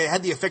because they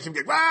had the effect of him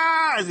going,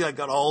 "Wah!" as he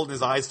got old and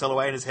his eyes fell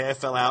away and his hair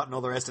fell out and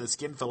all the rest and his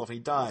skin fell off and he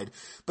died.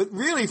 But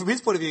really, from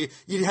his point of view,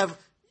 you'd have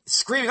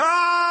screaming,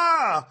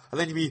 "Ah!" and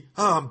then you'd be,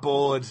 "Oh, I'm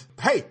bored.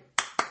 Hey,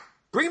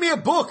 bring me a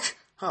book."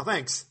 "Oh,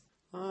 thanks."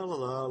 La, la,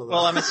 la, la.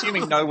 Well, I'm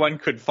assuming no one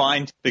could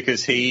find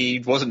because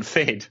he wasn't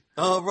fed.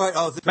 Oh, right.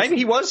 Oh, Maybe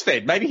he was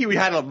fed. Maybe he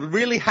had a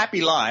really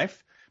happy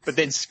life, but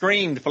then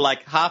screamed for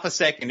like half a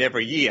second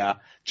every year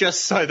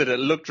just so that it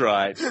looked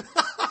right.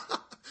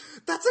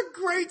 That's a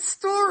great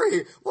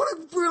story. What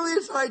a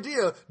brilliant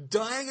idea.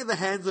 Dying in the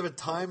hands of a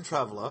time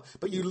traveler,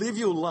 but you live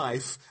your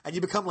life and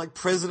you become like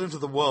president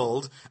of the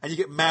world and you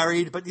get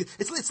married, but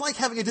it's like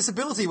having a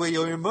disability where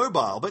you're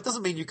immobile, but it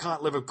doesn't mean you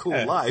can't live a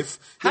cool life.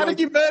 How did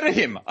you murder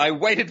him? I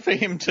waited for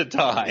him to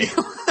die.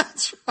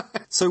 That's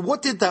right. So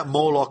what did that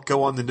Morlock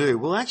go on to do?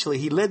 Well, actually,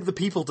 he led the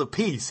people to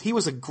peace. He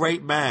was a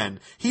great man.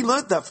 He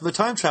learnt that from the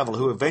time traveler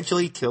who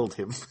eventually killed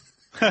him.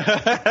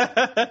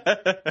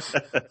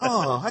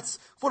 Oh,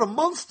 what a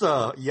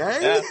monster!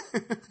 Yay!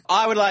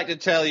 I would like to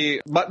tell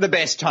you the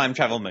best time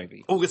travel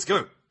movie. Oh, let's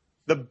go.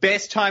 The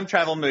best time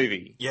travel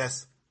movie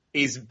Yes.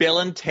 is Bill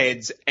and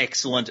Ted's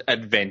Excellent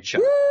Adventure.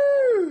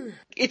 Woo!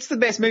 It's the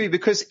best movie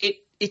because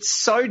it's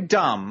so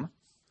dumb.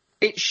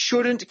 It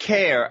shouldn't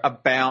care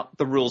about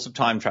the rules of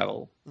time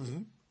travel.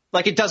 Mm-hmm.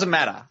 Like it doesn't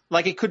matter.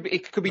 Like it could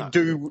be No.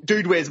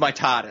 Dude, Where's My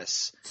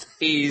TARDIS?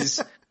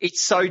 It's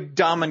so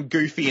dumb and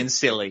goofy and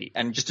silly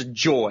and just a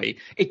joy.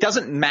 It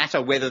doesn't matter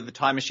whether the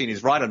time machine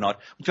is right or not,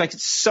 which makes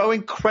it so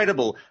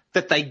incredible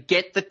that they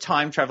get the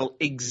time travel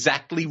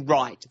exactly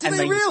right. Do and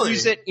they really?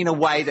 use it in a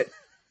way that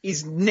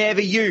is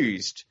never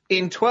used.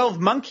 In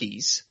 12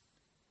 Monkeys,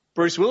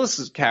 Bruce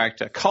Willis's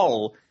character,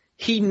 Cole,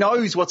 he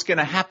knows what's going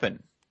to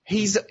happen.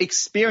 He's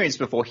experienced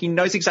before. He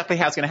knows exactly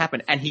how it's going to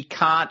happen and he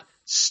can't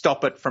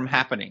stop it from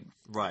happening.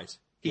 Right.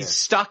 He's Yes.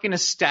 stuck in a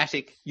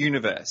static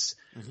universe.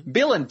 Mm-hmm.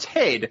 Bill and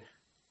Ted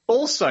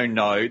also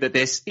know that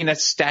they're in a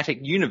static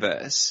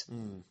universe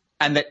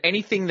and that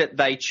anything that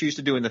they choose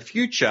to do in the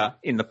future,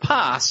 in the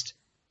past,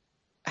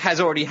 has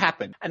already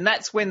happened. And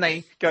that's when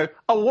they go,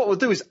 oh, what we'll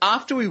do is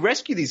after we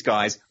rescue these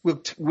guys,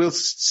 we'll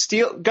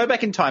go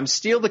back in time,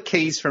 steal the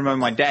keys from when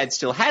my dad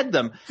still had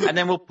them, and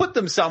then we'll put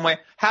them somewhere.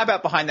 How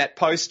about behind that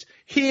post?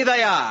 Here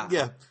they are.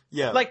 Yeah.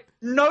 Yeah. Like,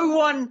 no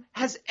one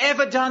has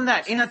ever done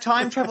that in a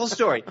time travel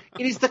story.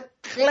 It is the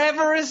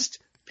cleverest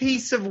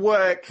piece of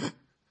work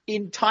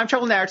in time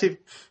travel narrative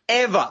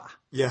ever.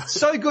 Yeah.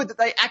 So good that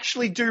they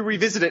actually do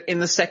revisit it in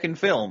the second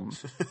film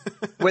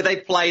where they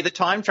play the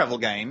time travel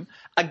game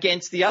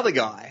against the other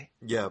guy,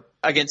 Yeah.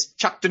 against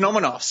Chuck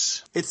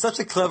Denominos. It's such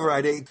a clever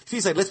idea. If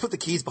you say, let's put the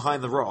keys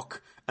behind the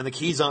rock, and the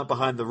keys aren't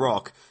behind the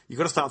rock, you've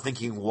got to start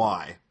thinking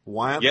why.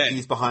 Why aren't the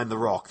keys behind the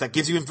rock? That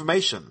gives you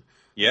information.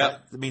 Yeah.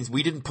 That means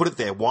we didn't put it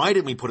there. Why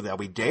didn't we put it there? Are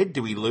we dead?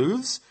 Do we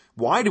lose?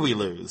 Why do we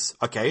lose?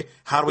 Okay,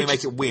 how do we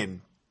make it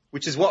win?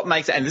 Which is what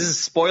makes it, and this is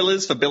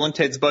spoilers for Bill and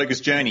Ted's Bogus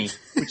Journey,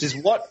 which is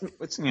what,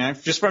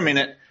 just for a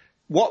minute,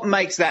 what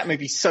makes that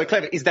movie so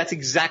clever is that's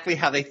exactly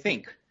how they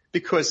think.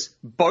 Because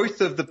both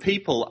of the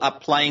people are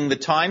playing the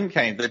time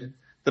game.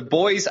 The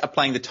boys are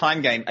playing the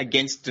time game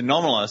against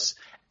Denominos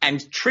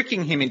and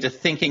tricking him into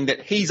thinking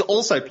that he's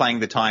also playing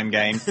the time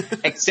game,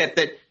 except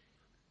that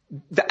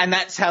and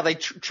that's how they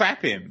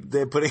trap him.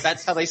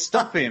 That's how they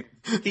stop him.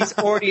 He's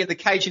already in the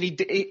cage,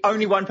 and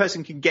only one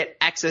person can get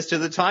access to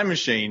the time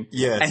machine.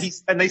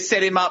 Yes. And they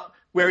set him up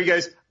where he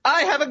goes,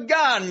 "I have a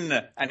gun,"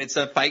 and it's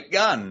a fake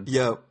gun.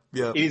 Yeah.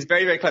 Yeah. It is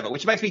very, very clever,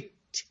 which makes me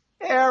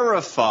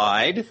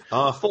terrified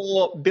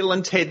for Bill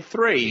and Ted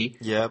 3.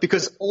 Yeah.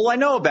 Because all I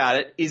know about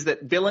it is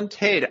that Bill and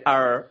Ted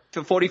are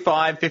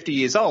 45, 50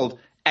 years old,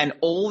 and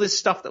all this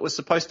stuff that was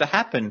supposed to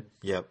happen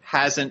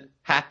hasn't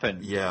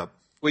happened. Yeah.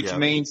 Which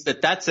means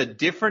that that's a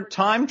different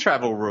time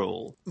travel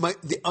rule.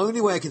 The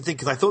only way I can think,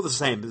 because I thought the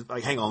same, is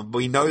like, hang on,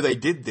 we know they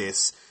did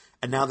this,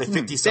 and now they're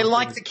 50-something. They're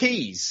like the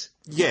keys.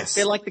 Yes.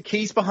 They're like the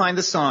keys behind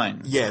the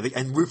sign. Yeah,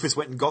 and Rufus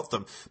went and got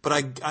them.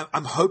 But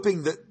I'm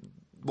hoping that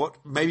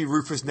maybe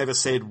Rufus never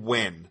said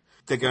when.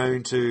 they're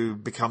going to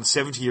become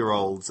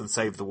 70-year-olds and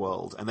save the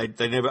world. And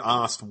they never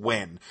asked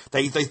when.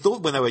 They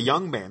thought when they were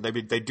young men,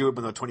 they'd do it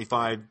when they were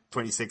 25,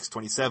 26,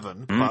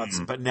 27,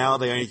 but now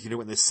they only can do it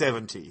when they're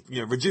 70.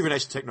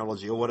 Rejuvenation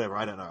technology or whatever,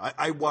 I don't know.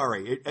 I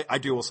worry. I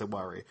do also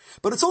worry.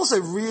 But it's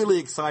also really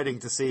exciting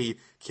to see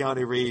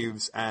Keanu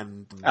Reeves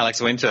and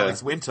Alex Winter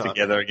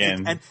together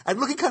again. And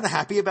looking kind of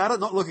happy about it,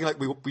 not looking like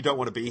we don't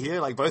want to be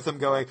here. Like both of them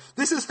going,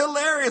 this is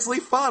hilariously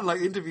fun.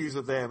 Like interviews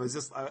with them is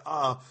just,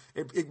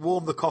 it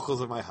warmed the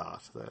cockles of my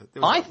heart.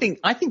 I think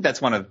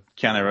that's one of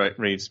Keanu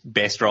Reeves'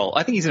 best roles.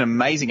 I think he's an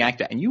amazing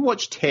actor. And you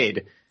watch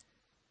Ted,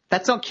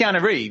 that's not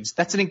Keanu Reeves.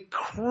 That's an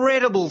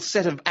incredible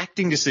set of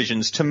acting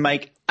decisions to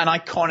make an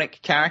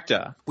iconic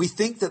character. We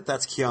think that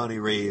that's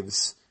Keanu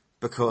Reeves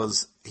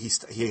because he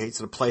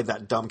sort of played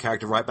that dumb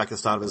character right back at the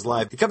start of his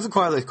life. He comes in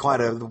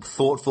quite a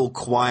thoughtful,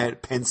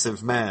 quiet,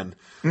 pensive man.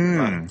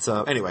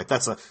 But, anyway,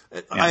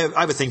 I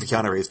have a thing for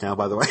Keanu Reeves now,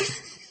 by the way.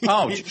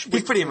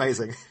 He's pretty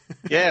amazing.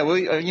 Yeah, well,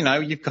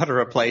 you've got to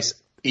replace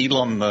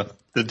Elon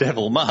the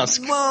Devil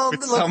Musk. Well,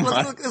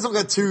 let's not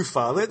go too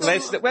far.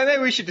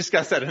 Maybe we should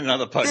discuss that in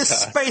another podcast. There's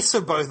space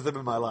for both of them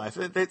in my life.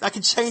 I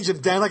can change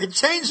him, Dan. I can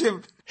change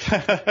him.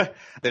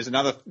 There's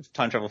another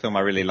time travel film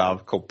I really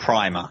love called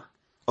Primer.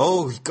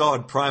 Oh,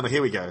 God, Primer.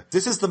 Here we go.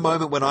 This is the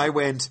moment when I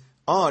went,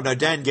 oh, no,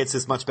 Dan gets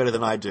this much better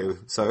than I do.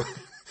 So,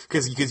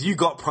 because you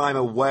got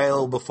Primer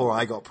well before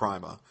I got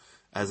Primer.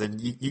 As in,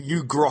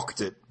 you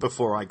grokked it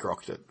before I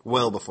grokked it.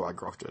 Well before I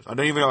grokked it. I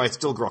don't even know I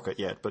still grok it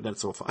yet, but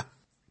that's all fine.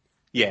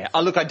 Yeah.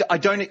 Look, I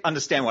don't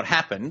understand what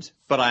happened,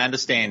 but I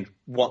understand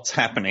what's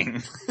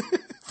happening.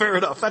 Fair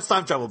enough. That's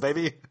time travel,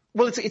 baby.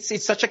 Well,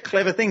 it's such a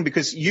clever thing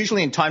because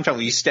usually in time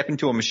travel you step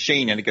into a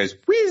machine and it goes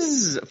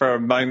whiz for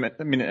a minute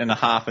and a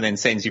half and then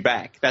sends you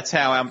back. That's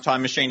how our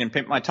time machine and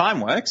Pimp My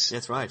Time works.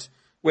 That's right.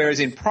 Whereas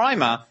in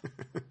Primer,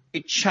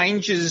 it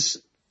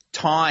changes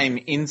time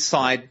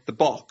inside the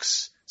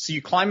box. So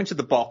you climb into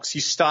the box,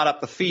 you start up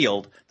the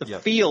field. The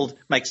field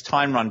makes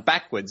time run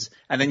backwards,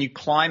 and then you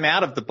climb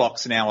out of the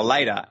box an hour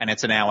later, and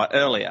it's an hour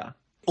earlier.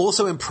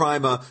 Also in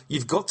Primer,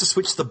 you've got to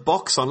switch the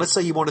box on. Let's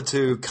say you wanted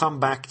to come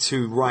back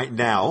to right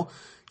now.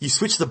 You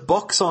switch the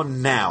box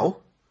on now,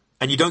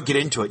 and you don't get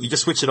into it. You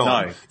just switch it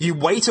on. No. You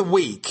wait a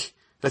week.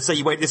 Let's say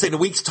in a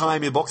week's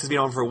time, your box has been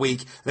on for a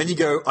week. Then you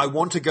go, I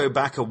want to go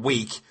back a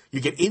week. You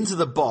get into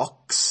the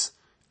box,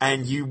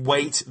 and you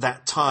wait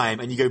that time,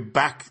 and you go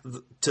back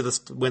to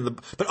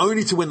but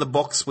only to when the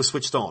box was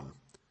switched on.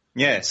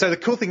 Yeah. So the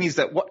cool thing is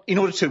that in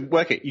order to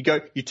work it,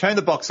 you turn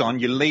the box on,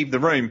 you leave the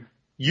room,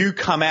 you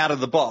come out of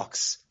the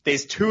box.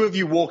 There's two of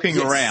you walking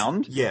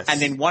around, and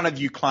then one of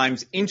you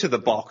climbs into the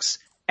box,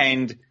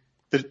 and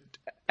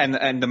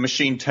the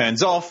machine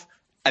turns off,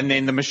 and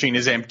then the machine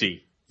is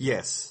empty.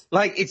 Yes.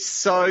 Like, it's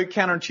so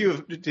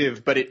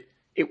counterintuitive, but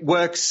it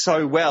works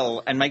so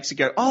well and makes you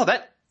go, oh,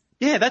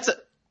 that's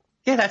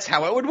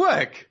how it would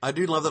work. I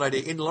do love that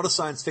idea. In a lot of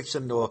science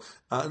fiction, or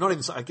not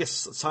even, I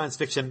guess, science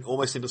fiction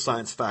almost into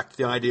science fact,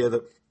 the idea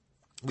that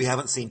we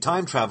haven't seen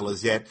time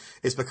travelers yet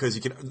is because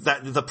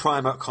the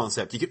Primer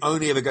concept, you can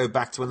only ever go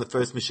back to when the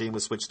first machine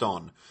was switched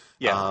on.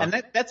 Yeah,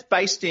 and that's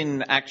based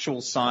in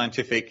actual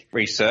scientific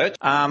research.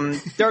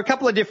 There are a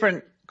couple of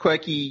different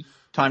quirky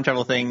time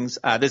travel things.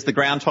 There's the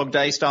Groundhog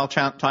Day style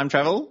time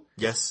travel.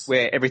 Yes.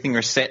 Where everything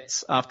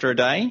resets after a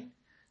day.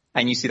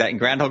 And you see that in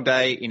Groundhog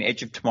Day, in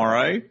Edge of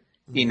Tomorrow,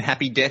 in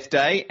Happy Death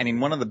Day, and in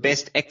one of the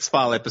best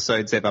X-File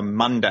episodes ever,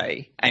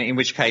 Monday. And in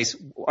which case,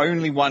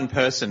 only one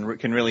person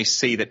can really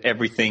see that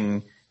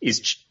everything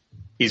is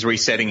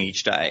resetting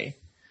each day.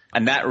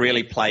 And that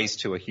really plays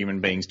to a human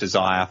being's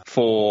desire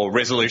for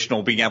resolution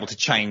or being able to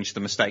change the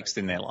mistakes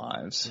in their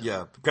lives.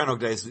 Yeah, Groundhog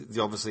Day is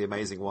the obviously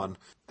amazing one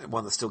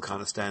that still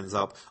kind of stands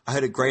up. I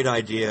had a great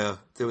idea.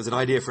 There was an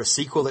idea for a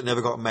sequel that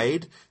never got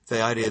made.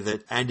 The idea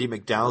that Andy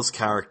McDowell's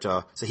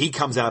character, so he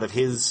comes out of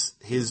his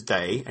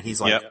day and he's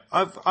like,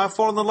 I've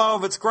fallen in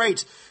love, it's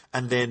great.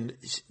 And then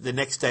the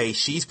next day,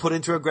 she's put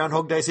into a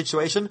Groundhog Day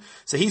situation.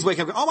 So he's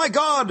waking up going, oh my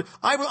God,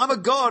 I'm a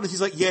god. And she's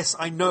like, yes,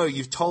 I know.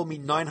 You've told me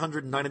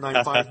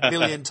 999.5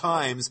 million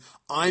times.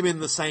 I'm in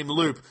the same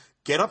loop.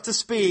 Get up to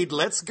speed.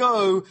 Let's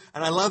go.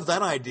 And I love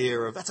that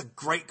idea that's a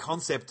great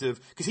concept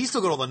because he's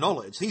still got all the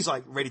knowledge. He's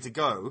like ready to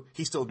go.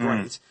 He's still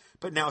great.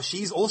 But now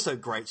she's also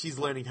great. She's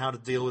learning how to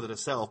deal with it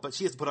herself. But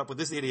she has to put up with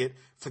this idiot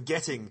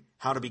forgetting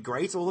how to be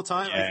great all the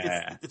time.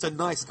 Yeah. It's a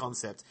nice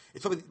concept.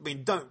 It's probably,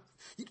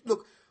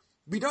 look,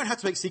 we don't have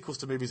to make sequels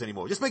to movies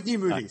anymore. Just make new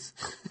movies.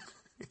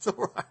 It's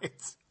all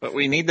right. But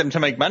we need them to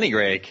make money,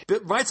 Greg.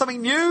 But write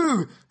something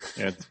new.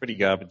 Yeah, it's pretty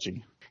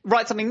garbagey.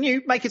 Write something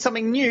new, make it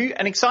something new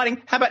and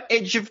exciting. How about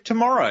Edge of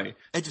Tomorrow?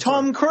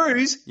 Tom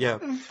Cruise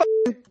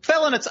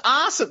fell on its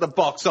ass at the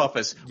box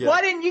office. Yeah.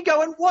 Why didn't you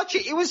go and watch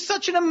it? It was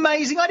such an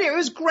amazing idea. It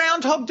was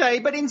Groundhog Day,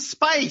 but in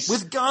space.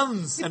 With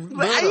guns and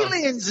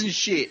aliens and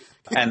shit.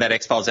 And that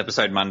X-Files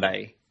episode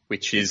Monday,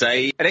 which is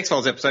an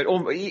X-Files episode,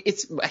 or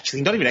it's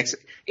actually not even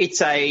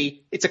it's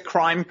a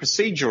crime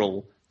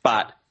procedural,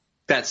 but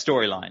that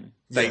storyline.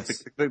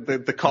 Yes.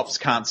 The cops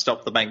can't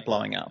stop the bank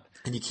blowing up.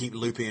 And you keep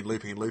looping and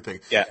looping and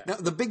looping. Yeah. Now,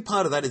 the big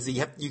part of that is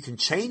that you can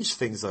change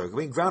things, though. I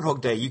mean,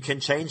 Groundhog Day, you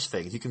can change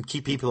things. You can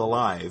keep people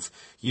alive.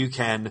 You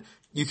can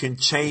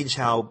change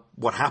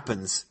what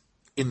happens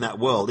in that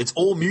world. It's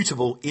all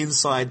mutable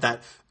inside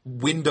that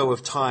window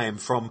of time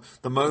from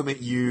the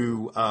moment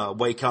you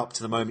wake up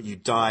to the moment you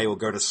die or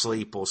go to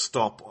sleep or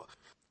stop.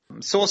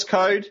 Source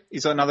Code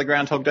is another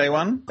Groundhog Day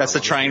one. That's the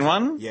train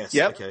one. Yes.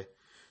 Yep. Okay.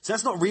 So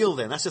that's not real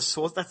then. That's just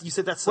source. You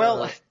said that's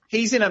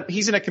he's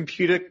in a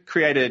computer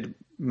created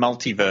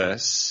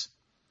multiverse.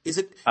 Is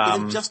it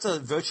just a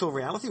virtual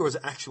reality or is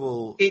it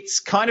actual? It's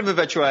kind of a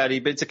virtual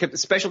reality, but it's a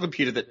special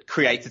computer that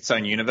creates its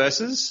own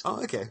universes.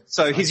 Oh, okay.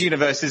 So his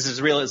universe is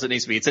as real as it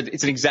needs to be. It's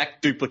an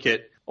exact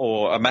duplicate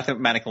or a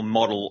mathematical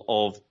model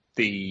of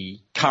the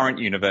current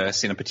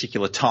universe in a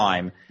particular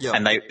time,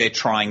 and they're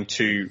trying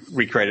to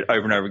recreate it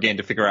over and over again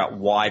to figure out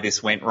why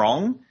this went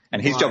wrong.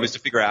 And his job is to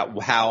figure out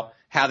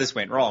how this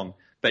went wrong.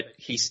 But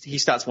he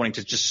starts wanting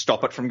to just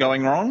stop it from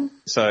going wrong.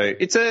 So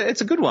it's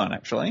a good one,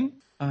 actually.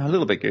 A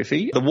little bit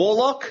goofy. The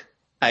Warlock,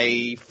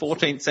 a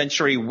 14th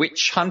century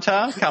witch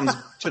hunter, comes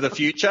to the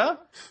future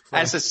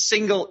as a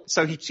single.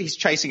 So he's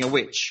chasing a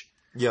witch.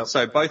 Yep.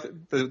 So both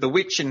the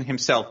witch and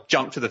himself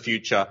jump to the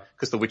future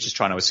because the witch is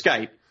trying to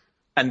escape.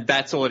 And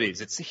that's all it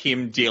is. It's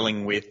him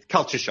dealing with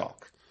culture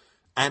shock.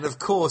 And of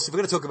course, if we're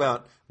going to talk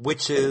about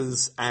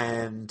witches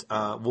and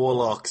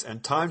warlocks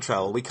and time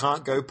travel, we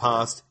can't go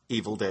past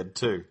Evil Dead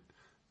 2,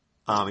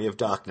 Army of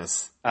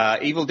Darkness.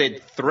 Evil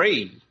Dead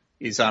 3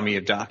 is Army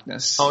of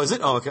Darkness. Oh, is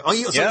it? Oh, okay. Oh,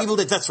 so Evil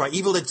Dead, that's right.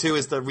 Evil Dead 2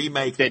 is the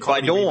remake. Dead by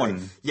Dawn.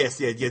 Remake. Yes,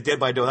 Dead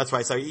by Dawn, that's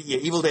right. So,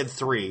 Evil Dead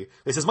 3.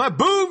 This is my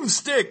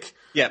boomstick!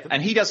 Yeah,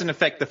 and he doesn't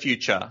affect the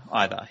future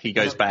either. He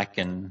goes back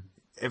and...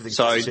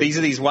 So these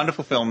are these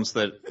wonderful films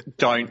that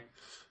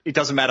it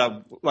doesn't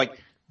matter, like,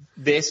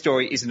 their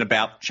story isn't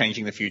about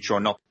changing the future or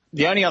not.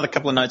 The only other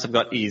couple of notes I've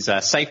got is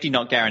Safety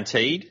Not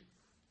Guaranteed.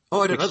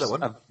 Oh, I don't know that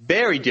one. A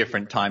very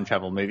different time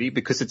travel movie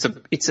because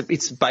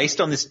it's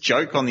based on this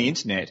joke on the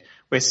internet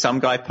where some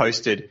guy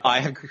posted,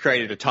 I have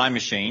created a time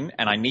machine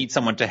and I need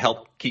someone to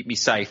help keep me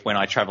safe when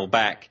I travel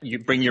back. You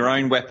bring your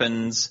own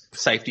weapons,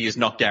 safety is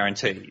not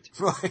guaranteed.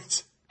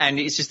 Right. And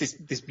it's just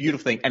this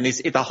beautiful thing. And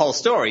the whole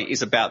story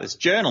is about this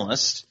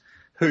journalist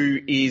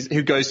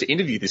who goes to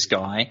interview this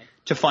guy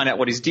to find out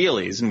what his deal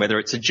is and whether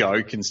it's a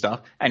joke and stuff.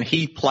 And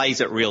he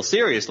plays it real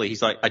seriously.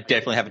 He's like, I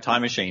definitely have a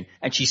time machine.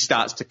 And she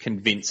starts to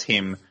convince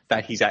him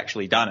that he's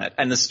actually done it.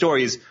 And the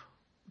story is,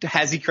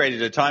 has he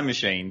created a time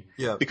machine?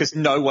 Yeah. Because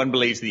no one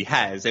believes that he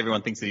has.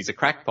 Everyone thinks that he's a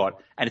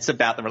crackpot. And it's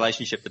about the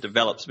relationship that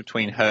develops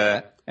between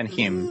her and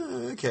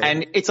him. Okay.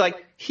 And it's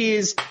like,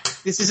 this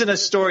isn't a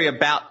story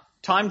about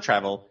time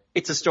travel.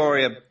 It's a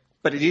story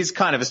but it is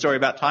kind of a story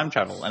about time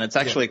travel. And it's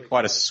actually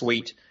quite a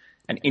sweet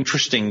and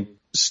interesting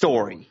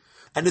story.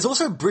 And there's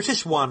also a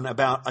British one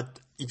about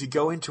if you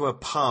go into a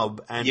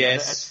pub and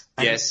the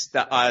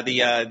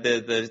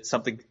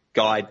something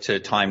guide to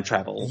time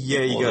travel. Yeah,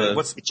 you go.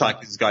 What's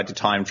Hitchhiker's Guide to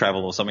Time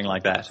Travel or something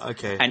like that.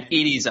 Okay. And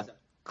it is a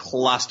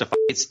clusterfuck.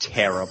 It's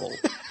terrible.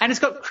 And it's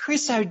got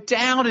Chris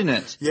O'Dowd in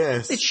it.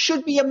 Yes. It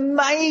should be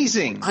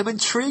amazing. I'm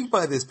intrigued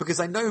by this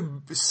because I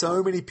know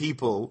so many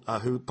people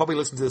who probably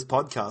listen to this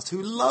podcast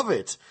who love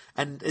it.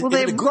 And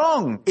they're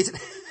wrong.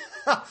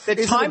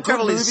 The time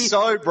travel is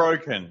so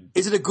broken.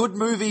 Is it a good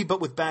movie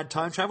but with bad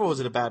time travel, or is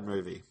it a bad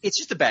movie? It's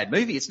just a bad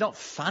movie. It's not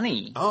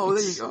funny. Oh,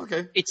 there you go.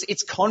 Okay.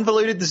 It's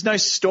convoluted. There's no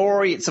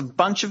story. It's a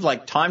bunch of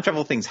like time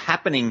travel things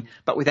happening,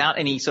 but without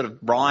any sort of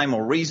rhyme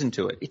or reason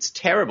to it. It's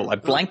terrible. I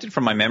blanked it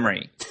from my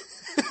memory.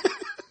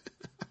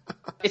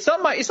 It's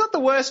not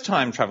the worst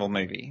time travel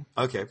movie.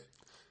 Okay.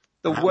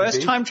 The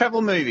worst time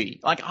travel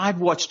movie. Like, I've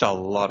watched a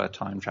lot of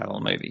time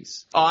travel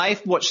movies.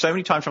 I've watched so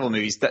many time travel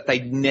movies that they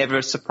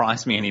never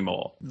surprise me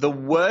anymore. The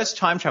worst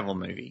time travel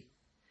movie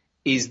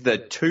is the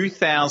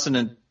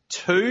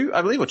 2002,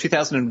 I believe, or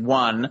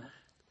 2001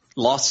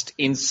 Lost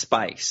in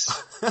Space.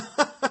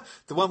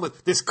 The one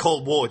with this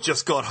Cold War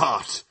just got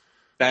hot.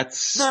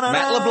 That's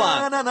Matt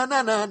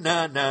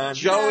LeBlanc.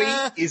 Joey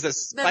is a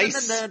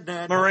space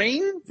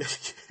marine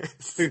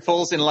who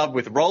falls in love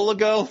with Roller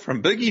Girl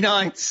from Boogie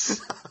Nights.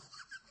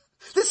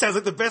 This sounds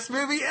like the best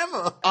movie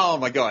ever. Oh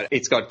my god.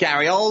 It's got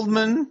Gary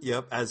Oldman.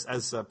 Yep,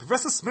 as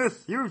Professor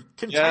Smith, you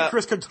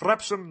cantankerous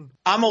contraption.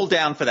 I'm all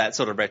down for that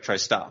sort of retro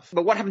stuff.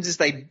 But what happens is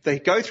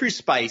they go through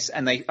space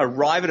and they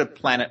arrive at a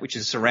planet which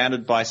is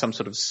surrounded by some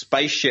sort of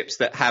spaceships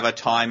that have a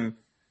time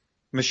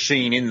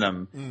machine in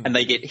them. And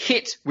they get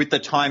hit with the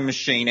time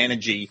machine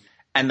energy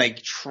and they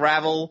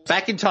travel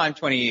back in time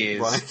 20 years.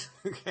 Right.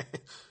 Okay.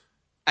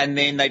 And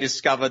then they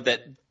discover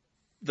that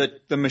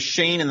the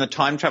machine and the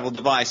time travel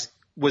device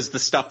was the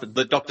stuff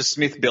that Dr.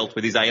 Smith built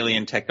with his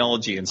alien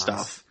technology and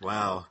stuff.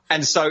 Wow.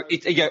 And so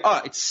you go,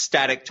 it's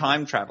static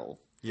time travel.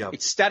 Yep.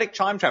 It's static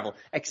time travel,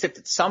 except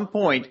at some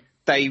point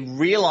they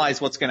realize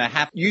what's going to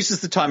happen,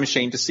 uses the time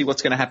machine to see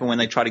what's going to happen when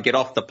they try to get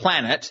off the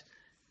planet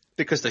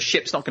because the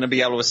ship's not going to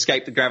be able to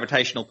escape the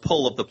gravitational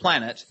pull of the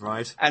planet.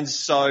 Right. And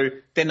so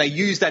then they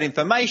use that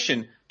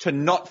information to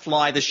not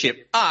fly the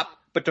ship up,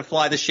 but to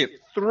fly the ship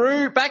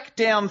back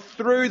down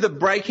through the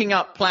breaking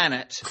up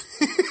planet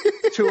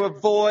to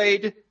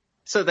avoid,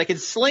 so they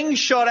could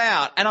slingshot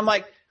out. And I'm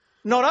like,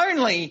 not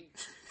only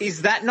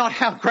is that not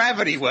how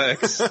gravity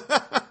works,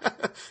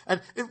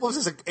 And it was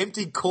just an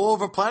empty core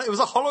of a planet. It was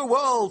a hollow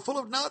world full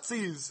of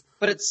Nazis.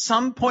 but at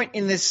some point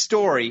in this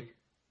story,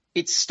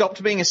 it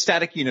stopped being a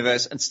static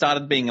universe and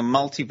started being a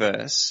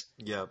multiverse.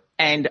 Yeah.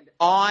 And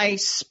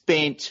as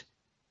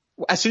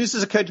soon as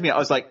this occurred to me, I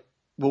was like,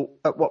 well,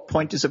 at what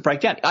point does it break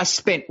down? I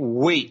spent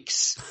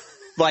weeks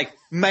like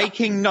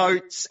making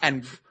notes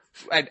and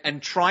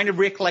trying to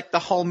recollect the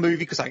whole movie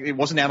because it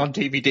wasn't out on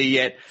DVD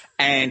yet.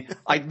 And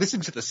I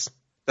listened to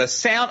the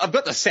sound. I've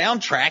got the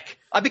soundtrack.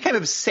 I became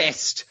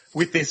obsessed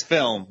with this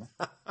film.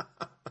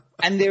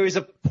 And there is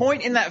a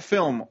point in that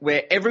film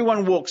where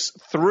everyone walks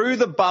through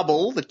the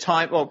bubble,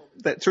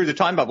 through the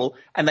time bubble,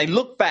 and they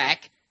look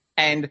back,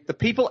 and the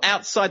people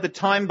outside the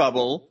time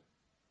bubble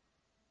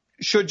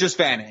should just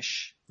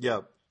vanish.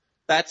 Yeah.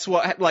 That's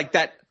what, like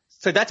that.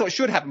 So that's what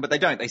should happen, but they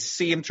don't. They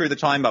see him through the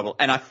time bubble.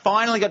 And I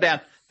finally got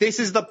down. This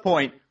is the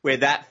point where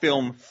that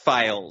film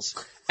fails.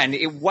 And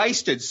it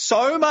wasted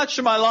so much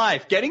of my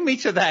life getting me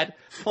to that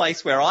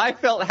place where I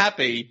felt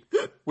happy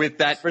with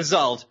that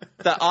result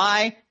that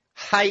I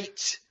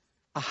hate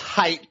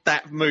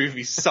that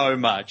movie so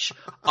much.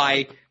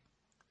 I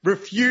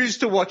refuse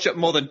to watch it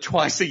more than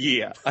twice a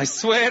year. I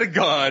swear to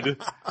God,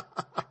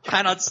 I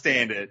cannot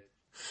stand it.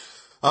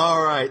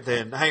 All right,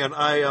 then. Hang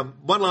on.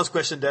 One last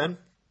question, Dan.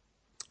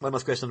 One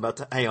last question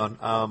hang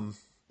on.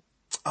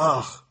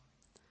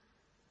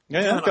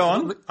 Yeah, go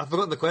on. I've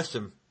forgotten the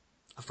question.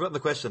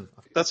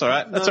 That's all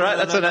right. That's all right.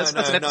 That's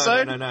an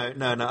episode. No.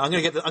 I'm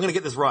gonna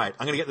get this right.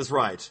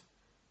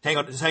 Hang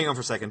on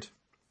for a second.